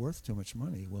make it worth too much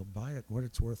money? We'll buy it what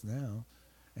it's worth now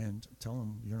and tell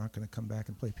him you're not going to come back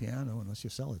and play piano unless you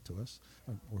sell it to us,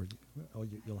 or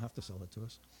you'll have to sell it to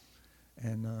us.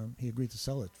 And he agreed to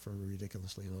sell it for a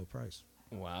ridiculously low price.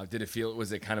 Wow.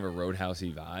 Was it kind of a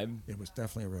roadhousey vibe? It was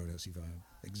definitely a roadhousey vibe,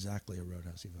 exactly a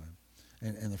roadhousey vibe.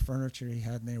 And the furniture he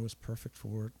had in there was perfect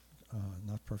for it.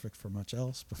 Not perfect for much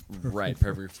else, but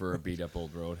perfect for a beat-up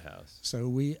old roadhouse. So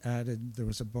we added, there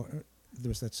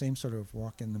was that same sort of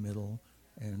walk in the middle,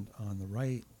 and on the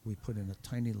right we put in a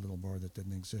tiny little bar that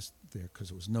didn't exist there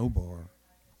because it was no bar.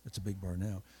 It's a big bar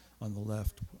now. On the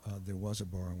left there was a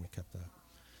bar, and we kept that.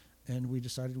 And we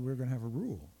decided we were going to have a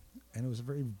rule, and it was a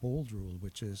very bold rule,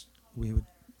 which is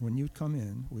when you'd come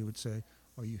in, we would say,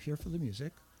 are you here for the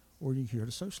music, or are you here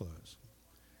to socialize?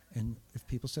 And if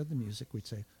people said the music, we'd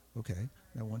say, okay,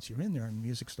 now once you're in there and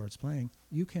music starts playing,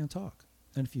 you can't talk.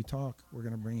 And if you talk, we're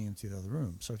going to bring you into the other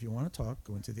room. So if you want to talk,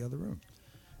 go into the other room.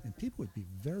 And people would be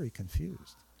very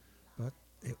confused, but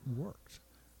it worked.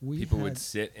 People would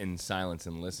sit in silence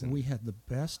and listen. We had the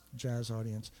best jazz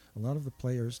audience. A lot of the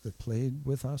players that played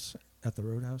with us at the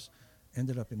Roadhouse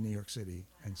ended up in New York City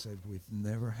and said, we've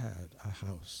never had a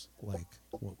house like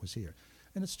what was here.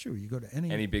 And it's true. You go to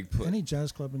any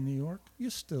jazz club in New York, you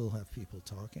still have people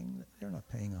talking. They're not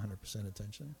paying 100%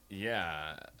 attention.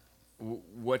 Yeah.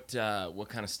 What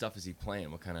kind of stuff is he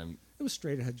playing? What kind of? It was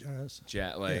straight ahead jazz.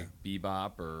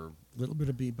 Bebop or a little bit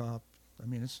of bebop. I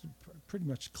mean, it's pretty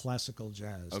much classical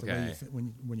jazz. Okay. The way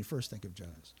when you first think of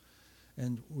jazz,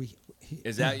 and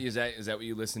is that what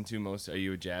you listen to most? Are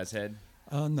you a jazz head?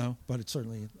 No, but it's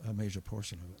certainly a major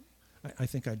portion of it. I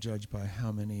think I judge by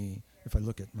how many. If I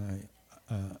look at my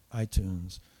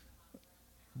iTunes,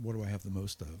 what do I have the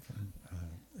most of? And,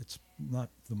 it's not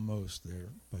the most there,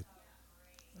 but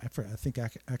I think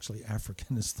actually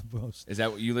African is the most. Is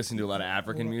that what you listen to? A lot of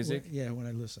African music? Yeah, when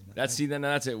I listen. That's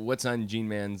it. What's on Gene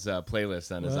Man's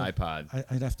playlist on his iPod?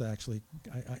 I'd have to actually.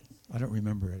 I don't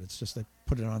remember it. It's just I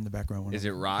put it on the background. Is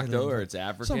it rock though, or it's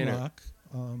African? Some rock.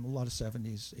 A lot of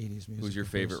 70s, 80s music. Who's your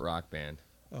favorite rock band?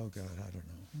 Oh God, I don't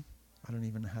know. I don't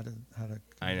even know how to.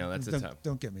 I know that's a tough.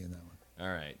 Don't get me in that one.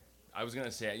 All right. I was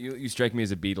gonna say you strike me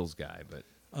as a Beatles guy, but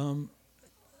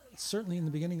certainly in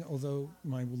the beginning, although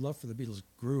my love for the Beatles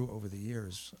grew over the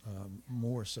years,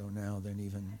 more so now than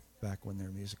even back when their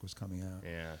music was coming out.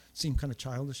 Yeah. It seemed kind of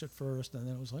childish at first, and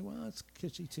then it was like, well, it's a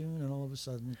kitschy tune, and all of a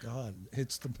sudden, God,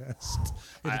 it's the best.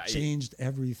 It changed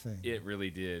everything. It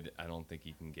really did. I don't think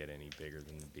you can get any bigger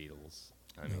than the Beatles.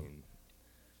 I mean,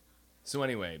 so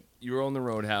anyway, you were on the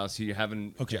Roadhouse. You're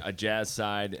having a jazz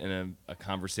side and a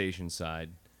conversation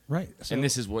side. Right. So, and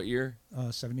this is what year?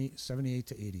 78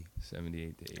 to 80.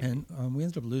 78 to 80. And we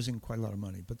ended up losing quite a lot of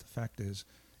money, but the fact is,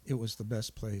 it was the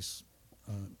best place.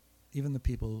 Even the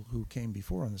people who came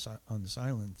before on this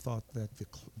island thought that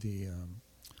the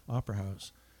Opera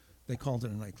House, they called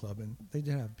it a nightclub, and they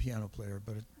did have a piano player,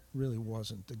 but it really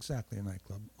wasn't exactly a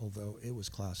nightclub, although it was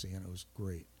classy and it was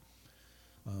great.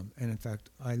 And in fact,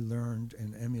 I learned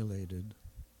and emulated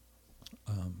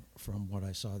from what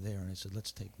I saw there, and I said,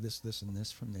 let's take this, and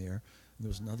this from there. And there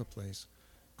was another place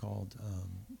called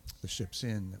the Ship's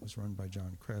Inn that was run by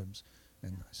John Krebs,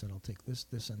 and I said, I'll take this,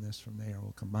 and this from there.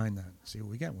 We'll combine that and see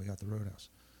what we get. We got the Roadhouse.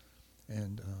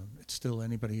 And it's still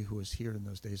anybody who was here in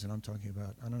those days, and I'm talking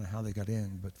about, I don't know how they got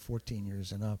in, but 14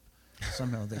 years and up,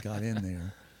 somehow they got in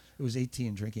there. It was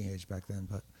 18 drinking age back then,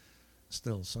 but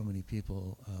still so many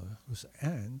people.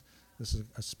 And this is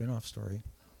a spin-off story.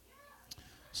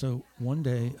 So one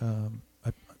day,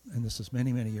 and this is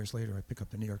many, many years later, I pick up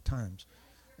the New York Times,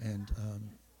 and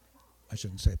I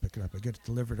shouldn't say pick it up. I get it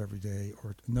delivered every day,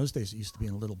 or in those days it used to be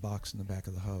in a little box in the back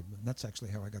of the hub, and that's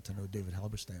actually how I got to know David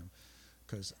Halberstam,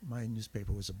 because my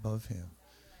newspaper was above him.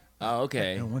 Oh,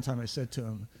 okay. And one time I said to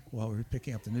him, while we were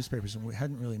picking up the newspapers, and we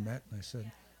hadn't really met, and I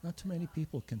said, not too many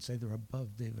people can say they're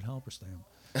above David Halberstam.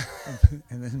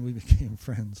 And then we became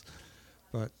friends.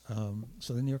 But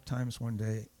so the New York Times one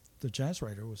day, the jazz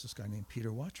writer was this guy named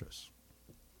Peter Watrous.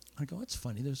 I go, it's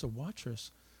funny, there's a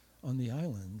Watrous on the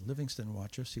island, Livingston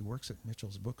Watrous. He works at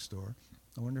Mitchell's bookstore.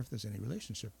 I wonder if there's any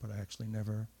relationship, but I actually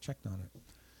never checked on it.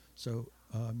 So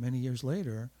many years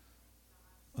later,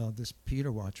 this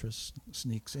Peter Watrous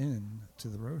sneaks in to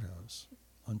the Roadhouse,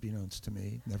 unbeknownst to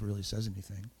me, never really says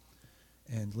anything,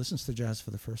 and listens to jazz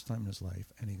for the first time in his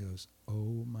life, and he goes,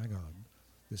 oh my God,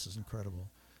 this is incredible.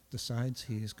 Decides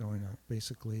he's going to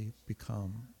basically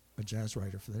become a jazz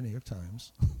writer for the New York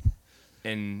Times.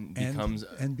 And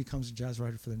becomes a jazz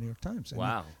writer for the New York Times. And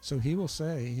wow. So he will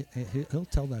say, he'll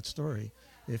tell that story.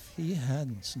 If he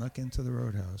hadn't snuck into the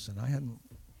Roadhouse and I hadn't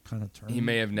kind of turned... He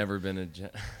may have never been a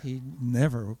jazz... He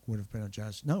never would have been a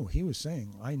jazz... No, he was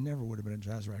saying, I never would have been a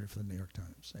jazz writer for the New York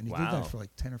Times. And he did that for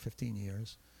like 10 or 15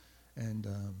 years. And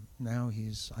now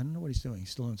he's... I don't know what he's doing. He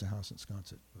still owns a house in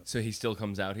Sconset. So he still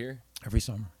comes out here? Every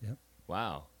summer, yep.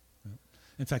 Wow. Yep.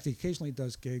 In fact, he occasionally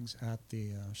does gigs at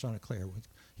the Chanticleer.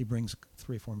 He brings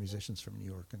 3 or 4 musicians from New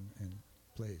York and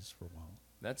plays for a while.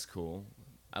 That's cool.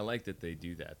 I like that they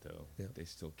do that, though. Yep. They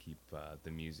still keep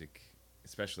the music,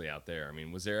 especially out there. I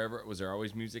mean, was there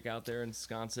always music out there in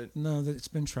Sconset? No, it's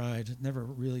been tried. It never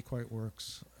really quite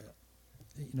works.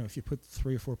 If you put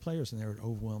 3 or 4 players in there, it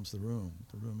overwhelms the room.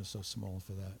 The room is so small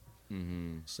for that.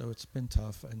 Mm-hmm. So it's been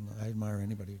tough, and I admire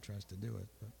anybody who tries to do it.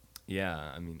 But yeah,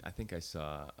 I mean, I think I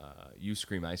saw You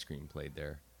Scream, I Scream played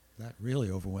there. That really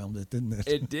overwhelmed it, didn't it?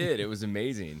 It did. It was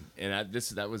amazing. And I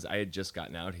had just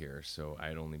gotten out here, so I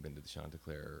had only been to the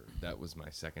Chanticleer. That was my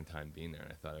second time being there,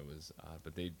 and I thought it was odd.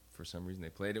 But for some reason, they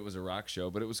played. It was a rock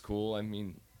show, but it was cool. I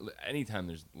mean, anytime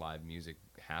there's live music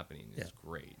happening, it's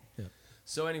great. Yeah.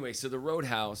 So anyway, the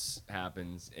Roadhouse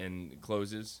happens and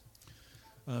closes.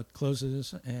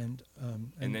 Closes, and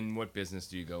then what business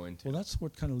do you go into? Well, that's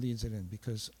what kind of leads it in,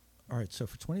 because, all right, so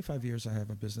for 25 years I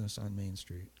have a business on Main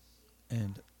Street,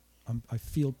 and I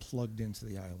feel plugged into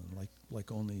the island,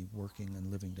 like only working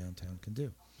and living downtown can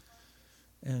do.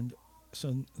 And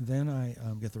so then I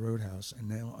get the Roadhouse, and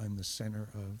now I'm the center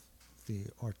of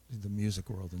the music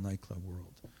world, the nightclub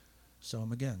world. So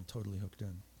I'm, again, totally hooked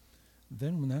in.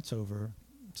 Then when that's over,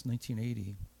 it's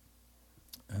 1980,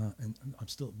 and I'm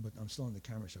still in the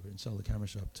camera shop. I didn't sell the camera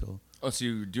shop till... Oh, so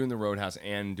you're doing the Roadhouse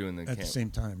and doing the... At the same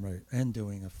time, right, and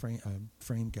doing a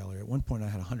frame gallery. At one point I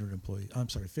had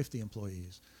 50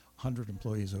 employees, 100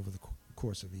 employees over the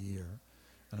course of a year.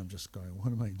 And I'm just going,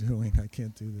 what am I doing? I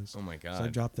can't do this. Oh, my God. So I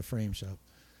dropped the frame shop.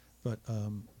 But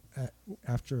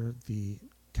after the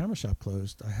camera shop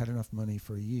closed, I had enough money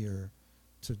for a year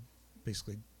to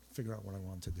basically figure out what I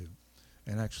wanted to do.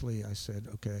 And actually I said,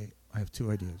 okay, I have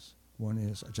 2 ideas. One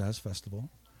is a jazz festival.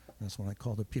 And that's when I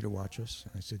called up Peter Watrous.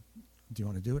 And I said, do you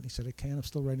want to do it? And he said, I can. I'm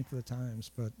still writing for the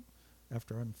Times. But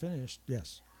after I'm finished,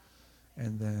 yes.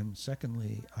 And then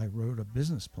secondly, I wrote a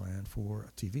business plan for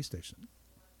a TV station.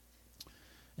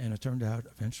 And it turned out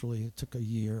eventually it took a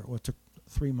year, or it took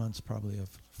 3 months probably of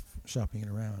shopping it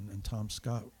around, and Tom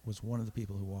Scott was one of the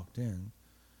people who walked in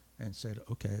and said,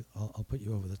 okay, I'll put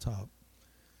you over the top.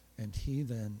 And he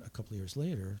then, a couple of years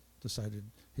later, decided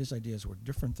his ideas were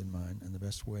different than mine, and the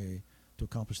best way to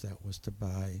accomplish that was to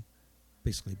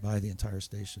basically buy the entire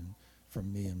station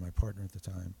from me and my partner at the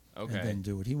time, and then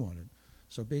do what he wanted.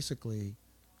 So basically,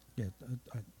 yeah,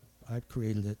 I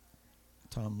created it.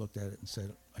 Tom looked at it and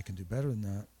said, I can do better than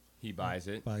that. He buys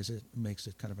it, makes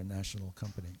it kind of a national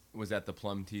company. Was that the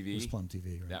Plum TV? It was Plum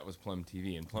TV, right? That was Plum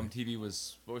TV. And Plum TV was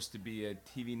supposed to be a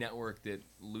TV network that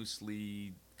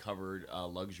loosely covered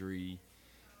luxury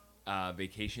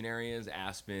vacation areas,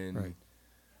 Aspen. Right.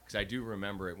 Because I do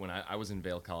remember it when I was in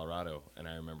Vail, Colorado, and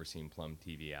I remember seeing Plum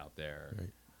TV out there. Right.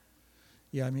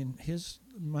 Yeah, I mean,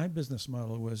 my business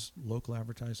model was local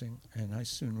advertising, and I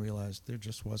soon realized there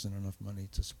just wasn't enough money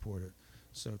to support it.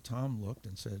 So Tom looked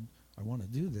and said, I want to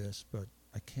do this, but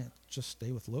I can't just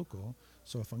stay with local.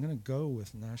 So if I'm going to go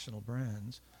with national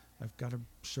brands, I've got to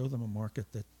show them a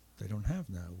market that they don't have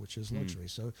now, which is luxury.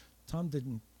 So Tom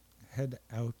didn't head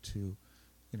out to,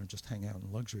 just hang out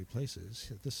in luxury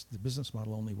places. The business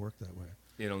model only worked that way.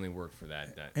 It only worked for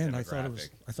that and demographic.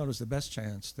 I thought it was the best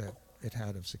chance that it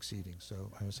had of succeeding.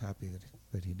 So I was happy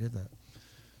that he did that.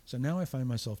 So now I find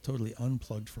myself totally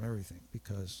unplugged from everything,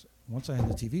 because once I had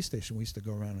the TV station, we used to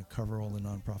go around and cover all the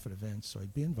nonprofit events. So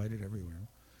I'd be invited everywhere.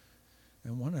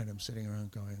 And one night I'm sitting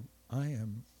around going,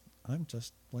 I'm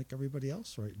just like everybody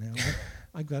else right now.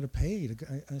 I got to pay.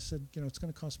 I said, it's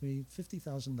going to cost me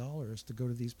 $50,000 to go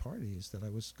to these parties that I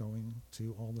was going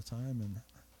to all the time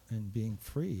and being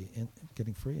free and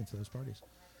getting free into those parties.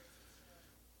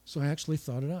 So I actually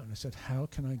thought it out, and I said, how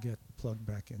can I get plugged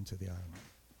back into the island?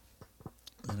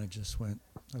 And I just went,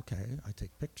 okay, I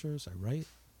take pictures, I write.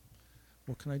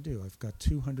 What can I do? I've got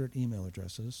 200 email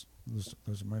addresses.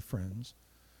 Those are my friends.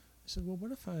 I said, well,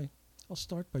 what if I'll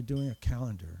start by doing a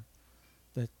calendar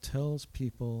that tells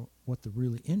people what the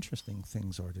really interesting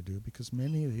things are to do, because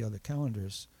many of the other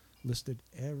calendars listed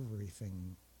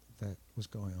everything that was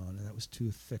going on, and that was too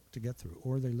thick to get through.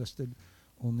 Or they listed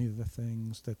only the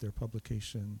things that their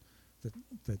publication, that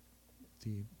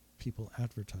the people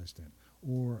advertised in.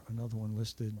 Or another one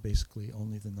listed basically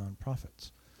only the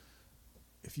nonprofits.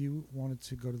 If you wanted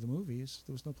to go to the movies,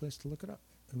 there was no place to look it up.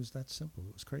 It was that simple.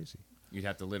 It was crazy. You'd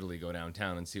have to literally go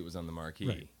downtown and see what was on the marquee.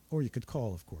 Right. Or you could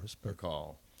call, of course.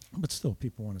 But still,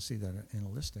 people want to see that in a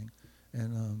listing.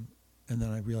 And then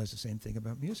I realized the same thing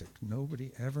about music.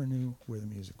 Nobody ever knew where the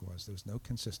music was. There was no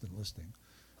consistent listing.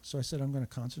 So I said, I'm going to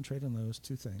concentrate on those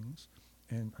two things.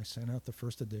 And I sent out the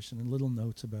first edition and little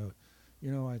notes about,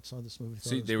 I saw this movie.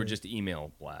 So they were just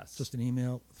email blasts? Just an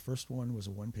email. The first one was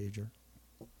a one-pager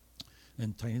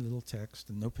and tiny little text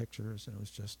and no pictures. And it was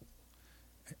just,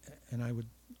 and I would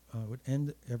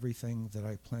end everything that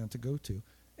I planned to go to.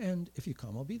 And if you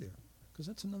come, I'll be there. Because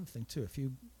that's another thing, too. If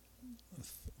you,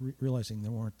 realizing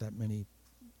there weren't that many,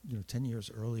 10 years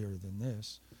earlier than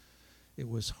this, it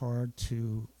was hard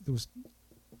to,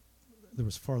 there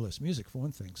was far less music, for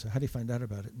one thing. So how do you find out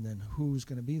about it? And then who's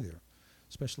going to be there?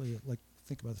 Especially,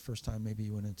 think about the first time maybe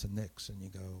you went into Nick's and you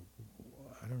go,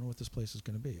 I don't know what this place is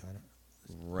going to be.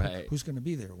 Right. Who's going to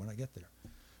be there when I get there?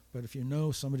 But if you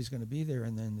know somebody's going to be there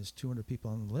and then there's 200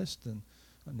 people on the list and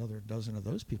another dozen of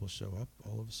those people show up,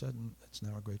 all of a sudden it's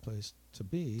now a great place to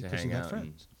be because you got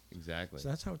friends. Exactly. So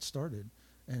that's how it started.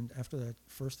 And after that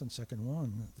first and second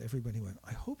one, everybody went,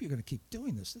 I hope you're going to keep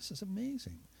doing this. This is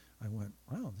amazing. I went,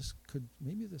 wow,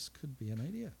 maybe this could be an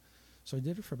idea. So I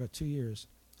did it for about 2 years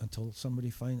until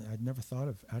somebody I'd never thought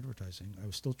of advertising. I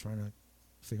was still trying to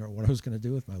figure out what I was going to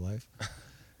do with my life.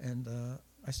 And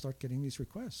I start getting these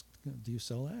requests. Do you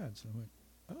sell ads? And I went,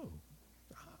 oh.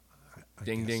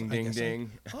 Ding, ding, ding,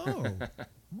 ding. Oh,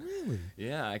 really?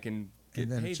 Yeah, I can get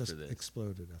and then paid it just for this.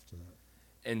 Exploded after that.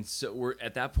 And so we're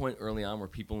at that point early on, were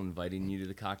people inviting you to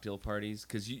the cocktail parties?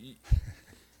 Because you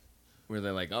where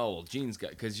they're like, oh, well, Gene's got,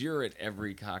 because you're at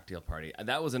every cocktail party.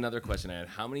 That was another question I had.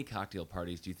 How many cocktail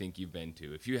parties do you think you've been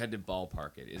to? If you had to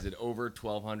ballpark it, is it over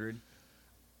 1,200?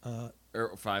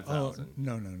 Or 5,000?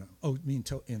 No. Oh, you mean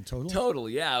in total? Total,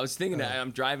 yeah. I was thinking that.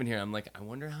 I'm driving here. I'm like, I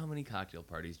wonder how many cocktail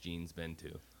parties Gene's been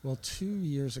to. Well, 2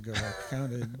 years ago, I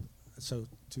counted, so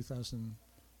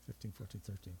 2015, 14,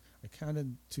 13. I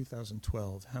counted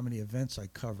 2012, how many events I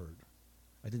covered.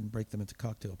 I didn't break them into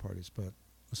cocktail parties, but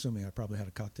assuming I probably had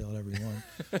a cocktail at every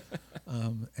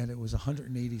one. And it was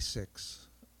 186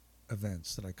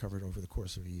 events that I covered over the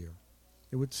course of a year.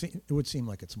 It would seem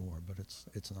like it's more, but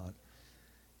it's not.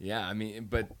 Yeah, I mean,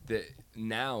 but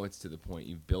now it's to the point,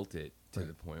 you've built it to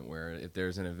the point where if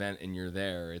there's an event and you're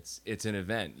there, it's an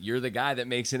event. You're the guy that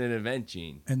makes it an event,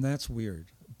 Gene. And that's weird.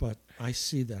 But I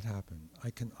see that happen.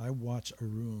 I watch a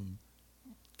room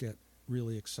get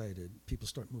really excited. People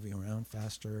start moving around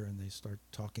faster and they start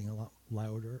talking a lot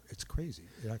louder. It's crazy.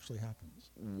 It actually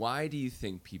happens. Why do you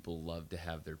think people love to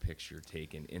have their picture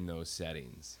taken in those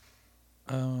settings?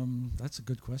 That's a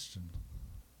good question.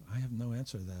 I have no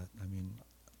answer to that. I mean,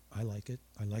 I like it.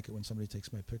 I like it when somebody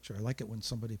takes my picture. I like it when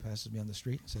somebody passes me on the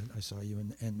street and said, "I saw you in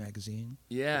the N magazine."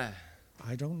 Yeah.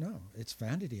 I don't know. It's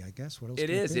vanity, I guess. What else? It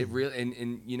could is. be? It really,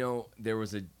 and you know, there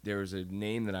was a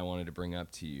name that I wanted to bring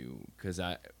up to you because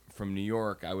from New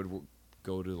York, I would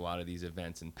go to a lot of these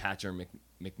events, and Patrick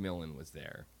McMillan was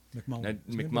there. McMullen.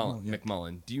 Yeah.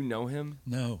 McMullen. Do you know him?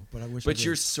 No, but I wish. But I did.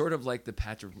 you're sort of like the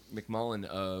Patrick McMullen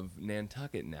of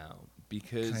Nantucket now,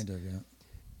 because Kind of, yeah.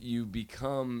 you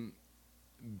become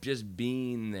just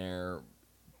being there,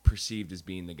 perceived as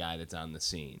being the guy that's on the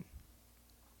scene.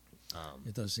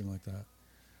 It does seem like that.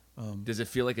 Does it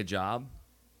feel like a job?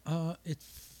 It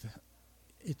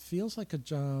feels like a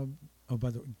job. Oh, by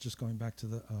the way, just going back to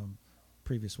the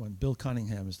previous one, Bill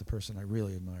Cunningham is the person I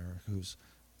really admire, who's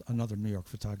another New York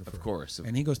photographer. Of course.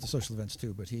 And he goes to social events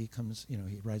too, but he comes,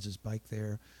 he rides his bike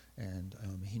there, and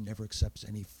he never accepts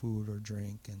any food or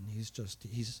drink, and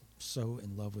he's so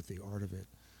in love with the art of it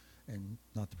and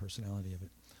not the personality of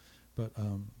it. But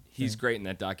he's great in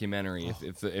that documentary.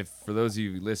 Oh. If for those of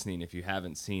you listening, if you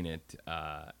haven't seen it,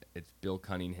 it's Bill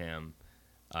Cunningham.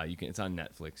 It's on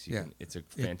Netflix. It's a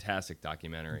fantastic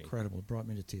documentary. Incredible. It brought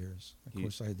me to tears. Of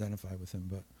course, I identify with him,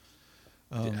 but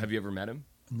have you ever met him?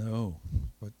 No,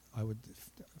 but I would,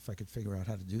 if I could figure out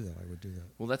how to do that, I would do that.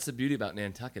 Well, that's the beauty about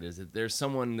Nantucket, is that there's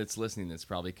someone that's listening that's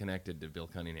probably connected to Bill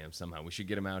Cunningham somehow. We should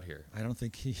get him out here. I don't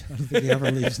think he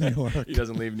ever leaves New York. He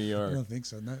doesn't leave New York. I don't think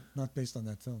so. Not based on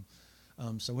that film.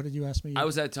 So what did you ask me? I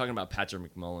was talking about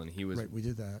Patrick McMullen. He was right. We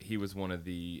did that. He was one of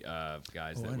the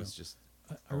guys that was just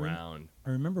around.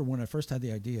 I remember when I first had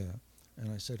the idea,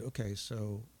 and I said, okay,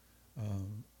 so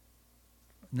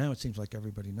now it seems like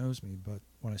everybody knows me, but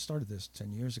when I started this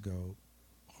 10 years ago,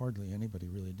 hardly anybody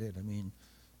really did. I mean,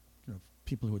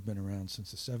 people who had been around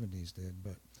since the 70s did,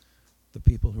 but the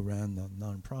people who ran the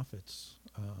nonprofits,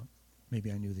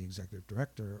 maybe I knew the executive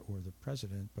director or the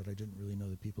president, but I didn't really know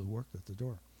the people who worked at the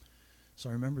door. So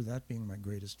I remember that being my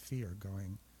greatest fear,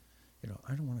 going,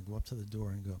 I don't want to go up to the door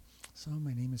and go, "So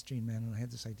my name is Gene Mann, and I had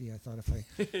this idea. I thought if I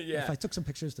if I took some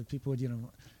pictures that people would,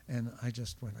 and I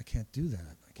just went, I can't do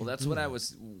that." Well, that's what I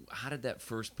was. How did that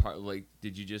first part? Like,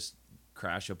 did you just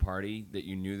crash a party that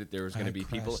you knew that there was going to be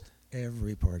people?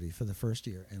 Every party for the first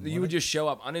year, and you would just show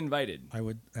up uninvited. I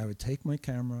would take my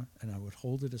camera and I would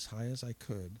hold it as high as I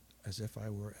could, as if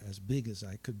I were as big as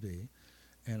I could be,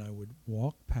 and I would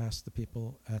walk past the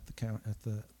people at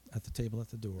the at the table at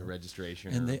the door, the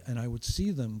registration, and I would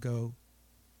see them go.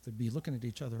 They'd be looking at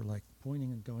each other, like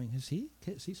pointing and going, "Is he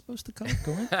supposed to come?"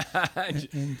 Going,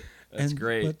 That's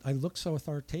great. But I look so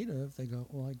authoritative. They go,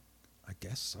 "Well, I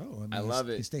guess so." I mean, I love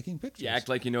it. He's taking pictures. You act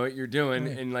like you know what you're doing,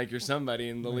 Right. and like you're somebody,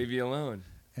 and they'll leave you alone.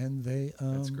 And they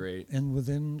that's great. And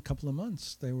within a couple of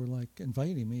months, they were like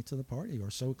inviting me to the party, or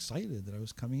so excited that I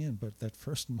was coming in. But that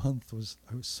first month I was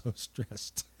so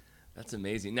stressed. That's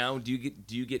amazing. Now, do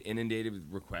you get inundated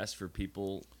with requests for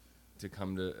people to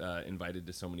come to invited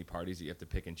to so many parties that you have to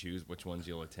pick and choose which ones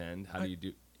you'll attend? How do you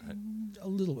do? A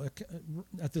little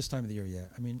at this time of the year, yeah.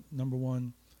 I mean, number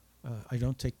one, I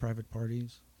don't take private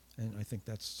parties, and I think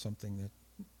that's something that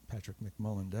Patrick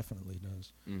McMullen definitely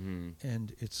does. Mm-hmm.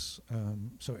 And it's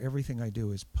so everything I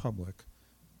do is public.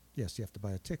 Yes, you have to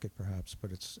buy a ticket perhaps,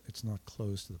 but it's not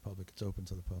closed to the public. It's open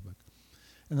to the public,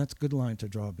 and that's a good line to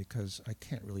draw because I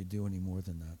can't really do any more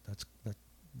than that.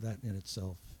 That in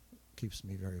itself keeps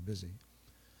me very busy.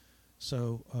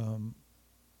 So,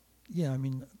 yeah, I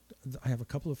mean, I have a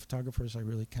couple of photographers I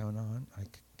really count on. I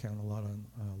count a lot on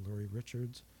Laurie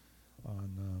Richards,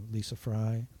 on Lisa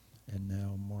Fry, and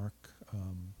now Mark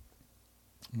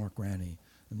Ranney.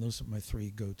 And those are my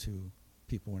three go-to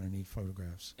people when I need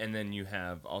photographs. And then you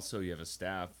have a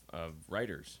staff of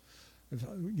writers.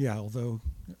 Yeah, although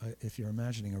if you're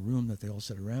imagining a room that they all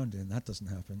sit around in, that doesn't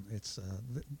happen. It's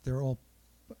they're all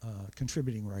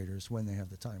contributing writers when they have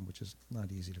the time, which is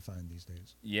not easy to find these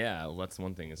days. Yeah, well, that's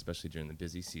one thing, especially during the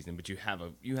busy season. But you have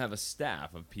a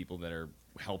staff of people that are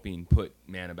helping put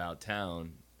Man About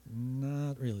Town.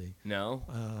 Not really. No.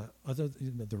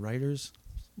 The writers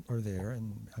are there,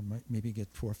 and I might maybe get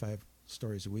 4 or 5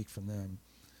 stories a week from them.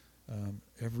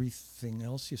 Everything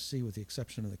else you see, with the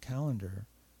exception of the calendar,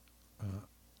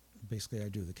 basically I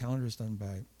do. The calendar is done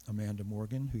by Amanda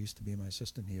Morgan, who used to be my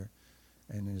assistant here,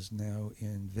 and is now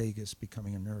in Vegas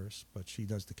becoming a nurse, but she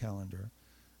does the calendar.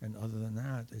 And other than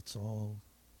that, it's all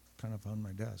kind of on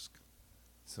my desk.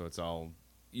 So it's all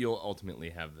you'll ultimately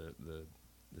have the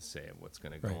say of what's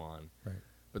going to go on. Right.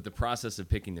 But the process of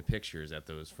picking the pictures at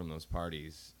from those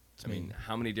parties, I mean,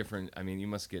 how many different? I mean, you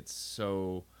must get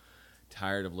so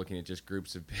tired of looking at just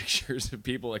groups of pictures of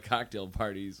people at cocktail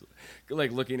parties,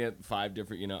 like looking at 5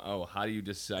 different. How do you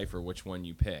decipher which one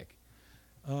you pick?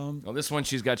 Well, this one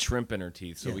she's got shrimp in her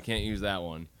teeth, so we can't use that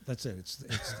one. That's it. It's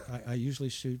I usually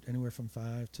shoot anywhere from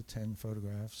 5 to 10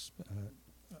 photographs.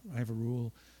 I have a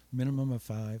rule, minimum of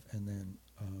 5, and then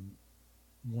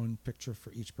 1 picture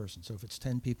for each person. So if it's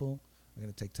 10 people, I'm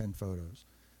going to take 10 photos,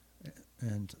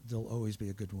 and there'll always be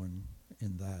a good one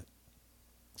in that.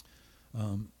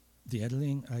 The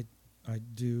editing, I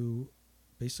do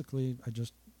basically, I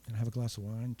just have a glass of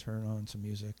wine, turn on some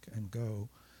music, and go.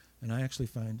 And I actually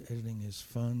find editing is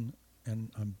fun,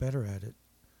 and I'm better at it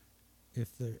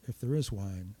if there is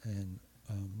wine and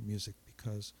music,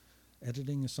 because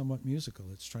editing is somewhat musical.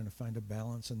 It's trying to find a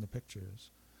balance in the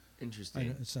pictures.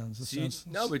 Interesting. It sounds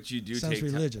but you do sounds take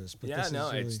religious. But yeah, this no.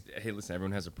 is really Hey, listen,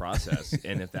 everyone has a process,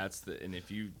 and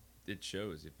it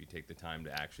shows if you take the time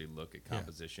to actually look at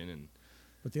composition and.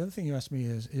 But the other thing you asked me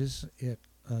is it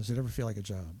does it ever feel like a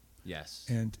job? Yes.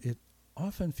 And it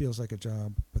often feels like a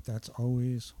job, but that's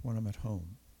always when I'm at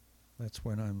home. That's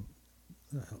when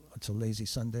it's a lazy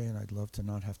Sunday and I'd love to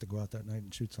not have to go out that night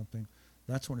and shoot something.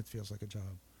 That's when it feels like a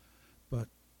job. But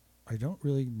I don't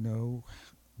really know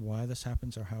why this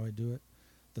happens or how I do it.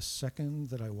 The second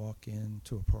that I walk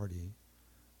into a party,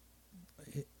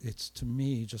 it's to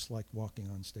me just like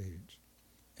walking on stage.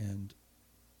 And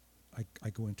I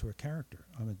go into a character.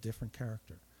 I'm a different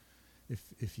character.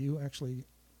 If you actually,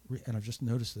 and I've just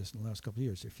noticed this in the last couple of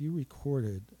years, if you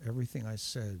recorded everything I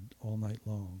said all night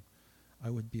long, I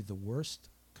would be the worst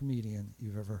comedian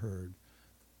you've ever heard,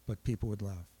 but people would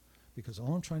laugh. Because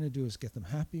all I'm trying to do is get them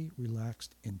happy,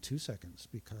 relaxed in 2 seconds.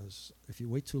 Because if you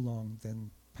wait too long,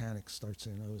 then panic starts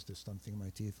in, is there something in my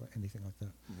teeth or anything like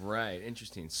that. Right,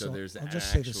 interesting. So there's I'll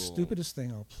just say the stupidest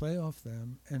thing, I'll play off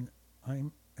them, and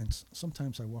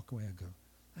sometimes I walk away and go,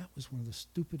 that was one of the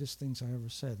stupidest things I ever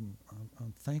said, and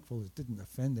I'm thankful it didn't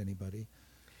offend anybody.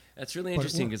 That's really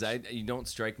interesting, because you don't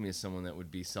strike me as someone that would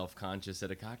be self-conscious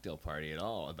at a cocktail party at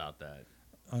all about that.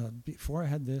 Before I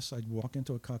had this, I'd walk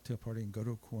into a cocktail party and go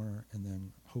to a corner and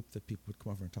then hope that people would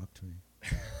come over and talk to me.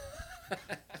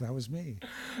 That was me.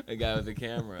 A guy with a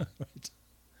camera. Right.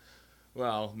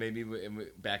 Well, maybe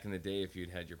back in the day, if you'd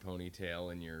had your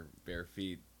ponytail and your bare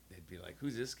feet, they'd be like,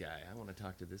 who's this guy? I want to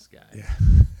talk to this guy.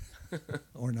 Yeah.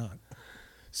 Or not.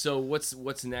 So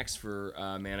what's next for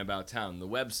Man About Town? The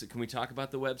website. Can we talk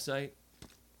about the website?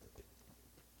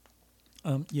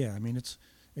 Yeah, I mean,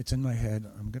 it's in my head.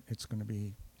 It's going to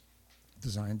be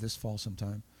designed this fall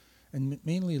sometime. And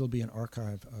mainly it'll be an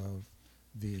archive of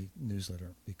the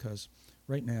newsletter, because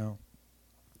right now,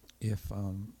 if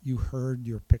you heard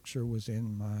your picture was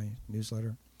in my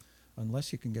newsletter,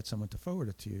 unless you can get someone to forward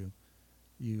it to you,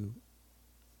 you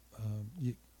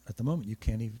at the moment you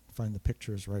can't even find the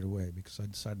pictures right away, because I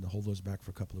decided to hold those back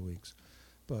for a couple of weeks.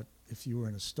 But if you were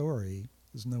in a story,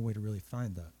 there's no way to really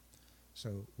find that.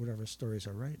 So whatever stories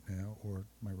I write now, or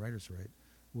my writers write,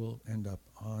 will end up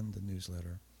on the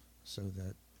newsletter, so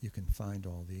that you can find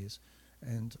all these.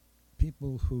 And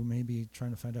people who may be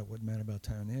trying to find out what Man About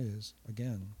Town is,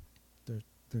 again,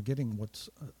 they're getting what's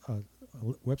a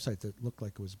website that looked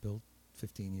like it was built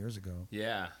 15 years ago.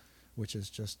 Yeah. Which is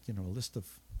just, a list of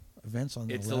events on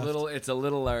the left. It's a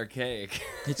little archaic.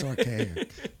 It's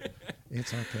archaic.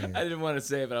 It's archaic. I didn't want to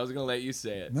say it, but I was going to let you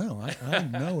say it. No, I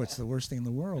know it's the worst thing in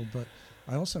the world, but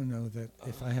I also know that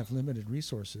if I have limited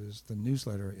resources, the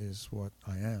newsletter is what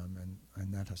I am,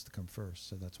 and that has to come first.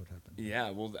 So that's what happened.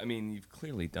 Yeah, well, I mean, you've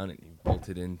clearly done it. You've built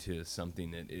it into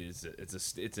something that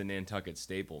it's a Nantucket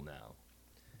staple now.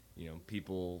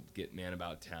 People get Man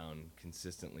About Town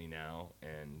consistently now,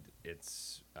 and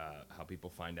it's how people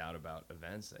find out about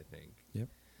events, I think. Yep.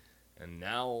 And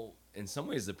now, in some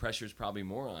ways, the pressure's probably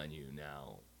more on you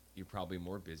now. You're probably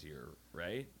more busier,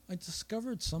 right? I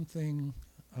discovered something.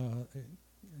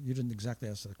 You didn't exactly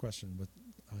ask that question, but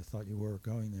I thought you were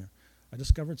going there. I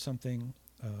discovered something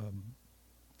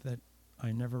that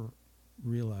I never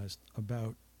realized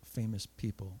about famous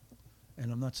people.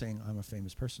 And I'm not saying I'm a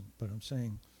famous person, but I'm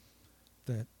saying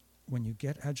that when you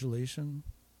get adulation,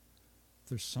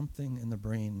 there's something in the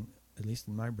brain, at least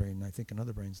in my brain, and I think in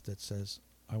other brains, that says,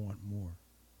 I want more.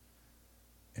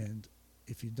 And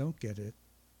if you don't get it,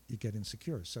 you get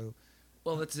insecure. So,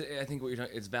 well, I think what you're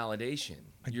talking, it's validation.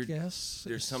 I guess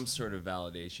there's some sort of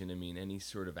validation. I mean, any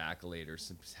sort of accolade or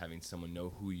having someone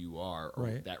know who you are, or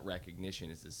right. That recognition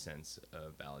is a sense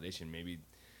of validation. Maybe.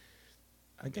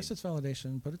 I guess it's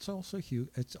validation, but it's also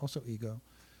ego.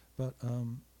 But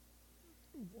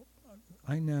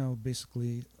I now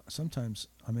basically, sometimes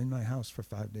I'm in my house for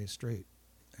 5 days straight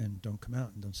and don't come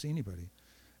out and don't see anybody.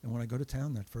 And when I go to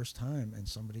town that first time and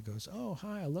somebody goes, "Oh,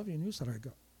 hi, I love your newsletter," I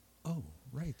go, "Oh,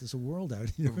 right, there's a world out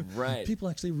here." Right. People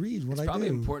actually read what I do. It's probably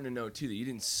important to know, too, that you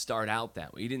didn't start out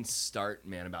that way. You didn't start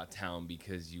Man About Town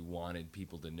because you wanted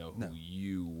people to know who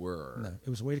you were. No, it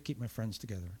was a way to keep my friends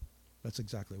together. That's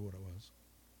exactly what it was.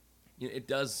 You know, it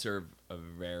does serve a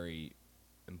very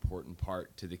important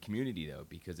part to the community, though,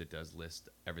 because it does list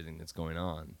everything that's going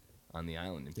on the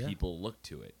island, and people look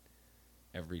to it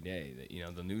every day. That, you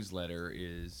know, the newsletter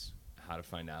is how to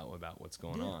find out about what's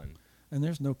going on. And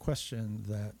there's no question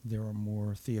that there are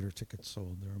more theater tickets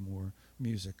sold. There are more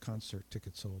music, concert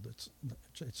tickets sold. It's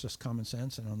just common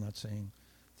sense, and I'm not saying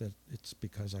that it's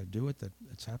because I do it that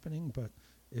it's happening, but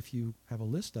if you have a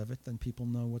list of it, then people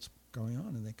know what's going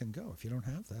on and they can go. If you don't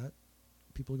have that,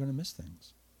 people are going to miss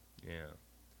things. Yeah.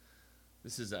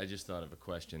 I just thought of a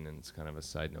question, and it's kind of a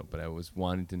side note, but I was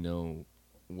wanting to know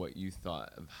what you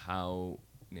thought of how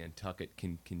Nantucket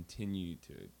can continue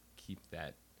to keep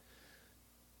that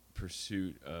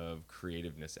pursuit of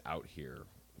creativeness out here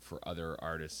for other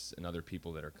artists and other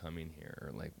people that are coming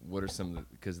here. Like, what are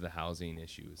because the housing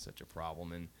issue is such a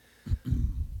problem, and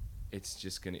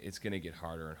it's gonna get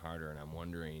harder and harder, and I'm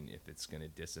wondering if it's gonna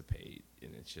dissipate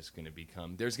and it's just gonna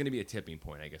become, there's gonna be a tipping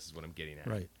point, I guess is what I'm getting at.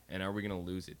 Right. And are we gonna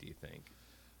lose it, do you think?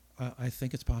 I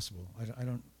think it's possible.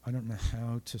 I don't know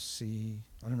how to see.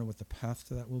 I don't know what the path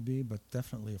to that will be, but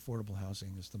definitely affordable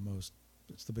housing is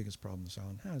it's the biggest problem this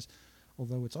island has.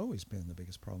 Although it's always been the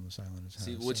biggest problem this island has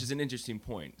had. Which is an interesting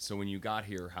point. So when you got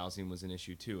here, housing was an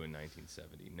issue too in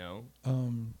 1970. No.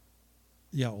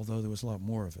 Yeah, although there was a lot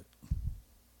more of it. You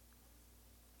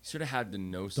sort of had to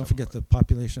know. Don't forget the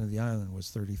population of the island was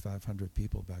 3,500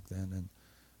 people back then,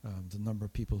 and the number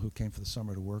of people who came for the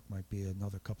summer to work might be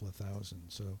another couple of thousand.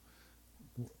 So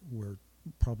we're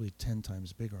probably 10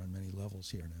 times bigger on many levels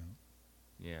here now.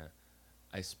 Yeah.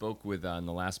 I spoke with, on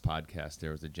the last podcast,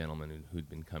 there was a gentleman who'd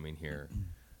been coming here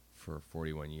for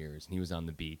 41 years, and he was on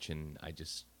the beach, and I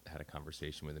just had a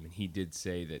conversation with him, and he did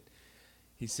say that,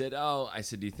 he said, I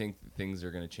said, do you think things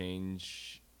are going to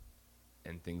change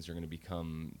and things are going to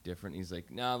become different? He's like,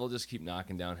 no, they'll just keep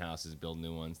knocking down houses, build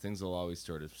new ones. Things will always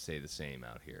sort of stay the same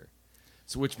out here.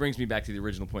 So which brings me back to the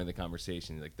original point of the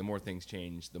conversation. Like, the more things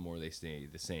change, the more they stay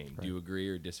the same. Right. Do you agree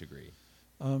or disagree?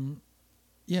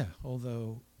 Yeah,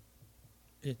 although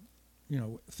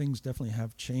things definitely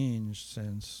have changed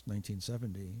since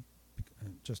 1970.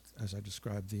 Just as I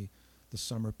described, the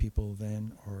summer people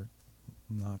then are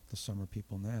not the summer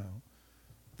people now.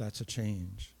 That's a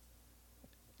change.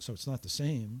 So it's not the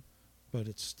same, but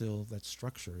it's still, that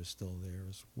structure is still there.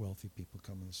 As wealthy people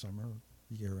come in the summer,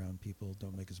 year-round people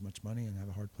don't make as much money and have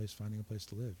a hard place finding a place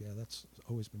to live. Yeah, that's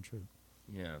always been true.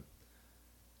 Yeah.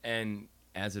 And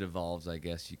as it evolves, I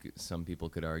guess some people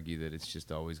could argue that it's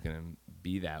just always going to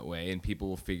be that way, and people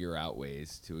will figure out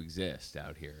ways to exist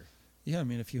out here. Yeah, I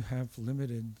mean, if you have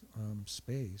limited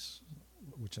space,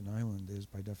 which an island is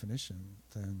by definition,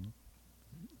 then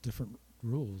different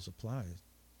rules apply.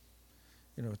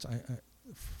 You know,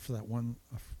 for that one,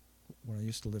 when I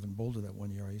used to live in Boulder that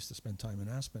one year, I used to spend time in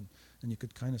Aspen, and you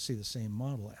could kind of see the same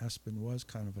model. Aspen was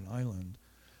kind of an island,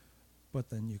 but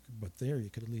there you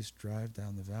could at least drive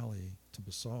down the valley to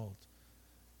Basalt,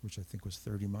 which I think was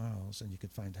 30 miles, and you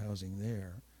could find housing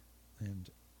there. And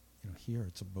here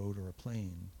it's a boat or a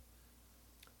plane.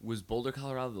 Was Boulder,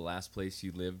 Colorado, the last place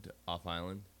you lived off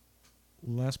island?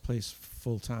 Last place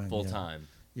full time. Full time.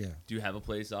 Yeah. Do you have a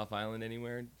place off island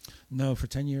anywhere? No, for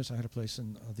 10 years I had a place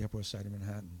in the Upper West Side of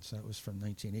Manhattan. So that was from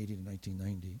 1980 to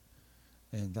 1990,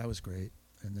 and that was great.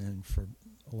 And then for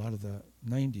a lot of the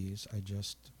 90s, I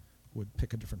just would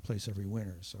pick a different place every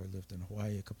winter. So I lived in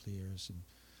Hawaii a couple of years,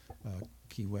 and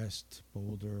Key West,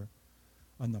 Boulder,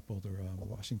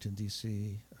 Washington,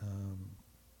 D.C.,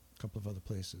 a couple of other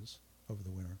places over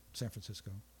the winter, San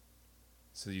Francisco.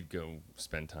 So you'd go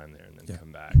spend time there and then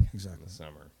come back exactly. in the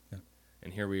summer. Yeah.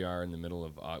 And here we are in the middle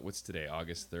of, what's today,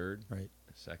 August 3rd? Right.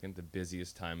 2nd, the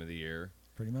busiest time of the year.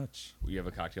 Pretty much. You have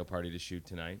a cocktail party to shoot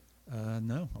tonight?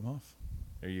 No, I'm off.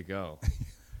 There you go.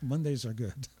 Mondays are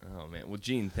good. Oh, man. Well,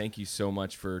 Gene, thank you so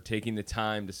much for taking the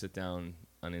time to sit down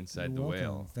on Inside the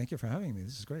Whale. Thank you for having me.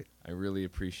 This is great. I really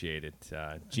appreciate it.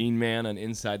 Gene Mann on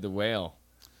Inside the Whale.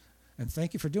 And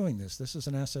thank you for doing this. This is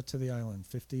an asset to the island.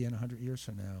 50 and 100 years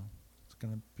from now, it's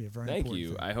going to be a very important Thank you.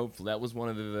 thing. I hope that was one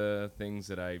of the things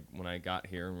that when I got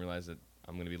here and realized that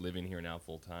I'm going to be living here now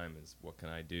full time, is what can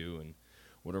I do and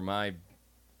what are my,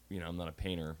 I'm not a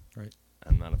painter. Right.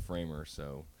 I'm not a framer.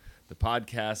 So the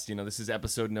podcast, this is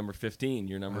episode number 15.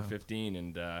 You're number 15.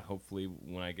 And hopefully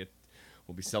we'll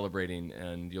we'll be celebrating,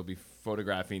 and you'll be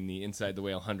photographing the Inside the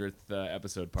Whale 100th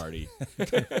episode party.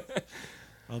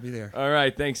 I'll be there. All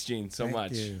right. Thanks, Gene, so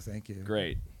much. Thank you.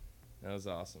 Great. That was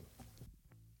awesome.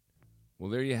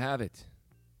 Well, there you have it.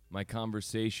 My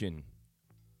conversation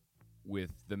with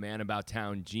the man about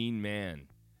town, Gene Mann.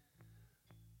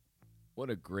 What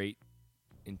a great,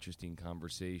 interesting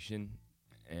conversation.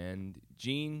 And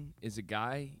Gene is a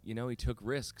guy, he took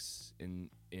risks in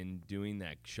doing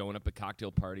that, showing up at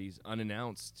cocktail parties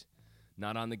unannounced,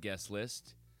 not on the guest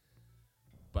list,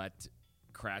 but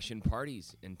crashing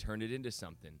parties and turned it into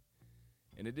something.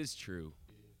 And it is true.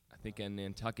 I think in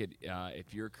Nantucket,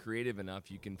 if you're creative enough,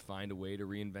 you can find a way to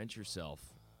reinvent yourself.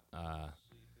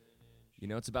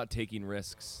 It's about taking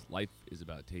risks. Life is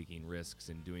about taking risks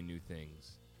and doing new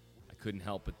things. I couldn't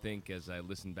help but think as I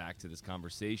listened back to this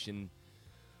conversation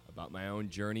about my own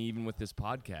journey, even with this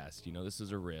podcast. This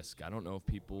is a risk. I didn't know if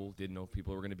people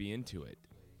were going to be into it.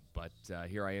 But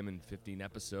here I am in 15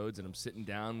 episodes, and I'm sitting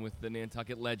down with the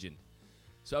Nantucket legend.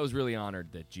 So I was really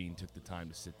honored that Gene took the time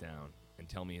to sit down and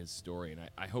tell me his story. And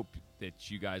I hope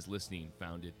that you guys listening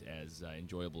found it as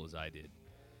enjoyable as I did.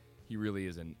 He really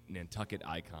is a Nantucket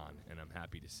icon, and I'm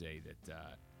happy to say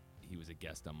that he was a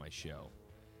guest on my show.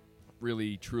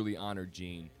 Really, truly honored,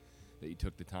 Gene, that you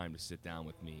took the time to sit down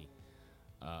with me.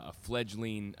 A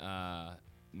fledgling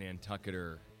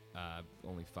Nantucketer,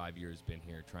 only 5 years been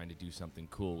here, trying to do something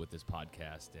cool with this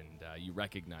podcast, and you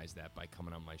recognize that by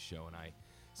coming on my show, and I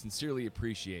sincerely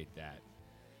appreciate that,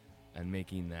 and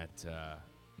making that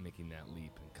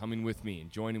leap, and coming with me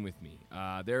and joining with me.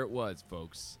 There it was,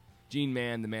 folks. Gene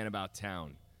Mann, the man about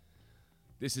town.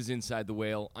 This is Inside the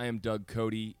Whale. I am Doug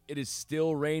Cody. It is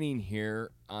still raining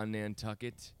here on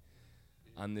Nantucket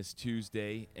on this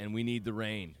Tuesday, and we need the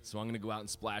rain. So I'm going to go out and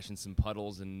splash in some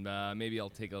puddles, and maybe I'll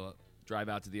take a drive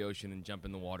out to the ocean and jump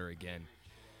in the water again.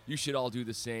 You should all do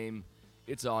the same.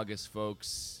 It's August,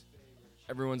 folks.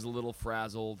 Everyone's a little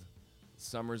frazzled.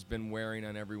 Summer's been wearing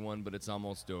on everyone, but it's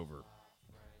almost over.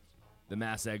 The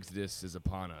mass exodus is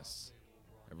upon us.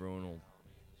 Everyone will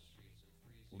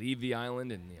leave the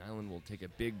island, and the island will take a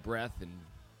big breath, and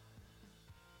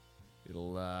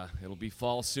it'll be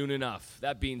fall soon enough.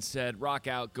 That being said, rock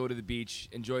out, go to the beach,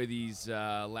 enjoy these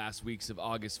last weeks of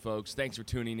August, folks. Thanks for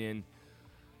tuning in.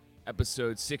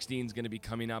 Episode 16 is going to be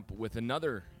coming up with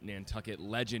another Nantucket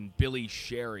legend, Billy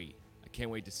Sherry. I can't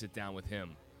wait to sit down with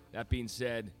him. That being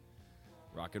said,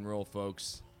 rock and roll,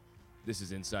 folks. This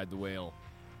is Inside the Whale,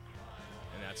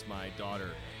 and that's my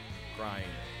daughter crying.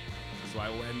 So I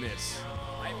will end this.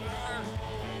 I love her.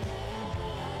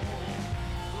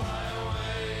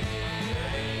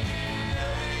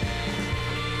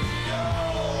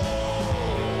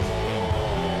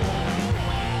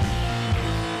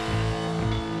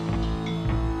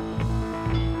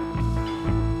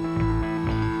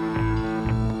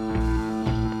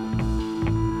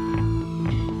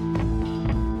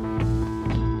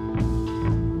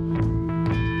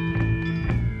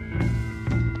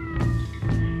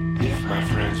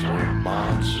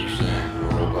 Monsters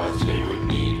and robots, they would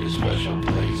need a special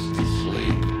place to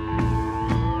sleep.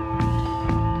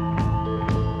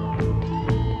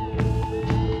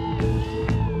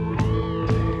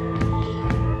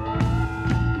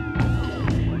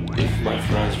 If my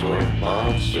friends were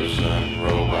monsters and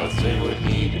robots, they would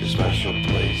need a special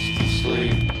place to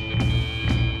sleep.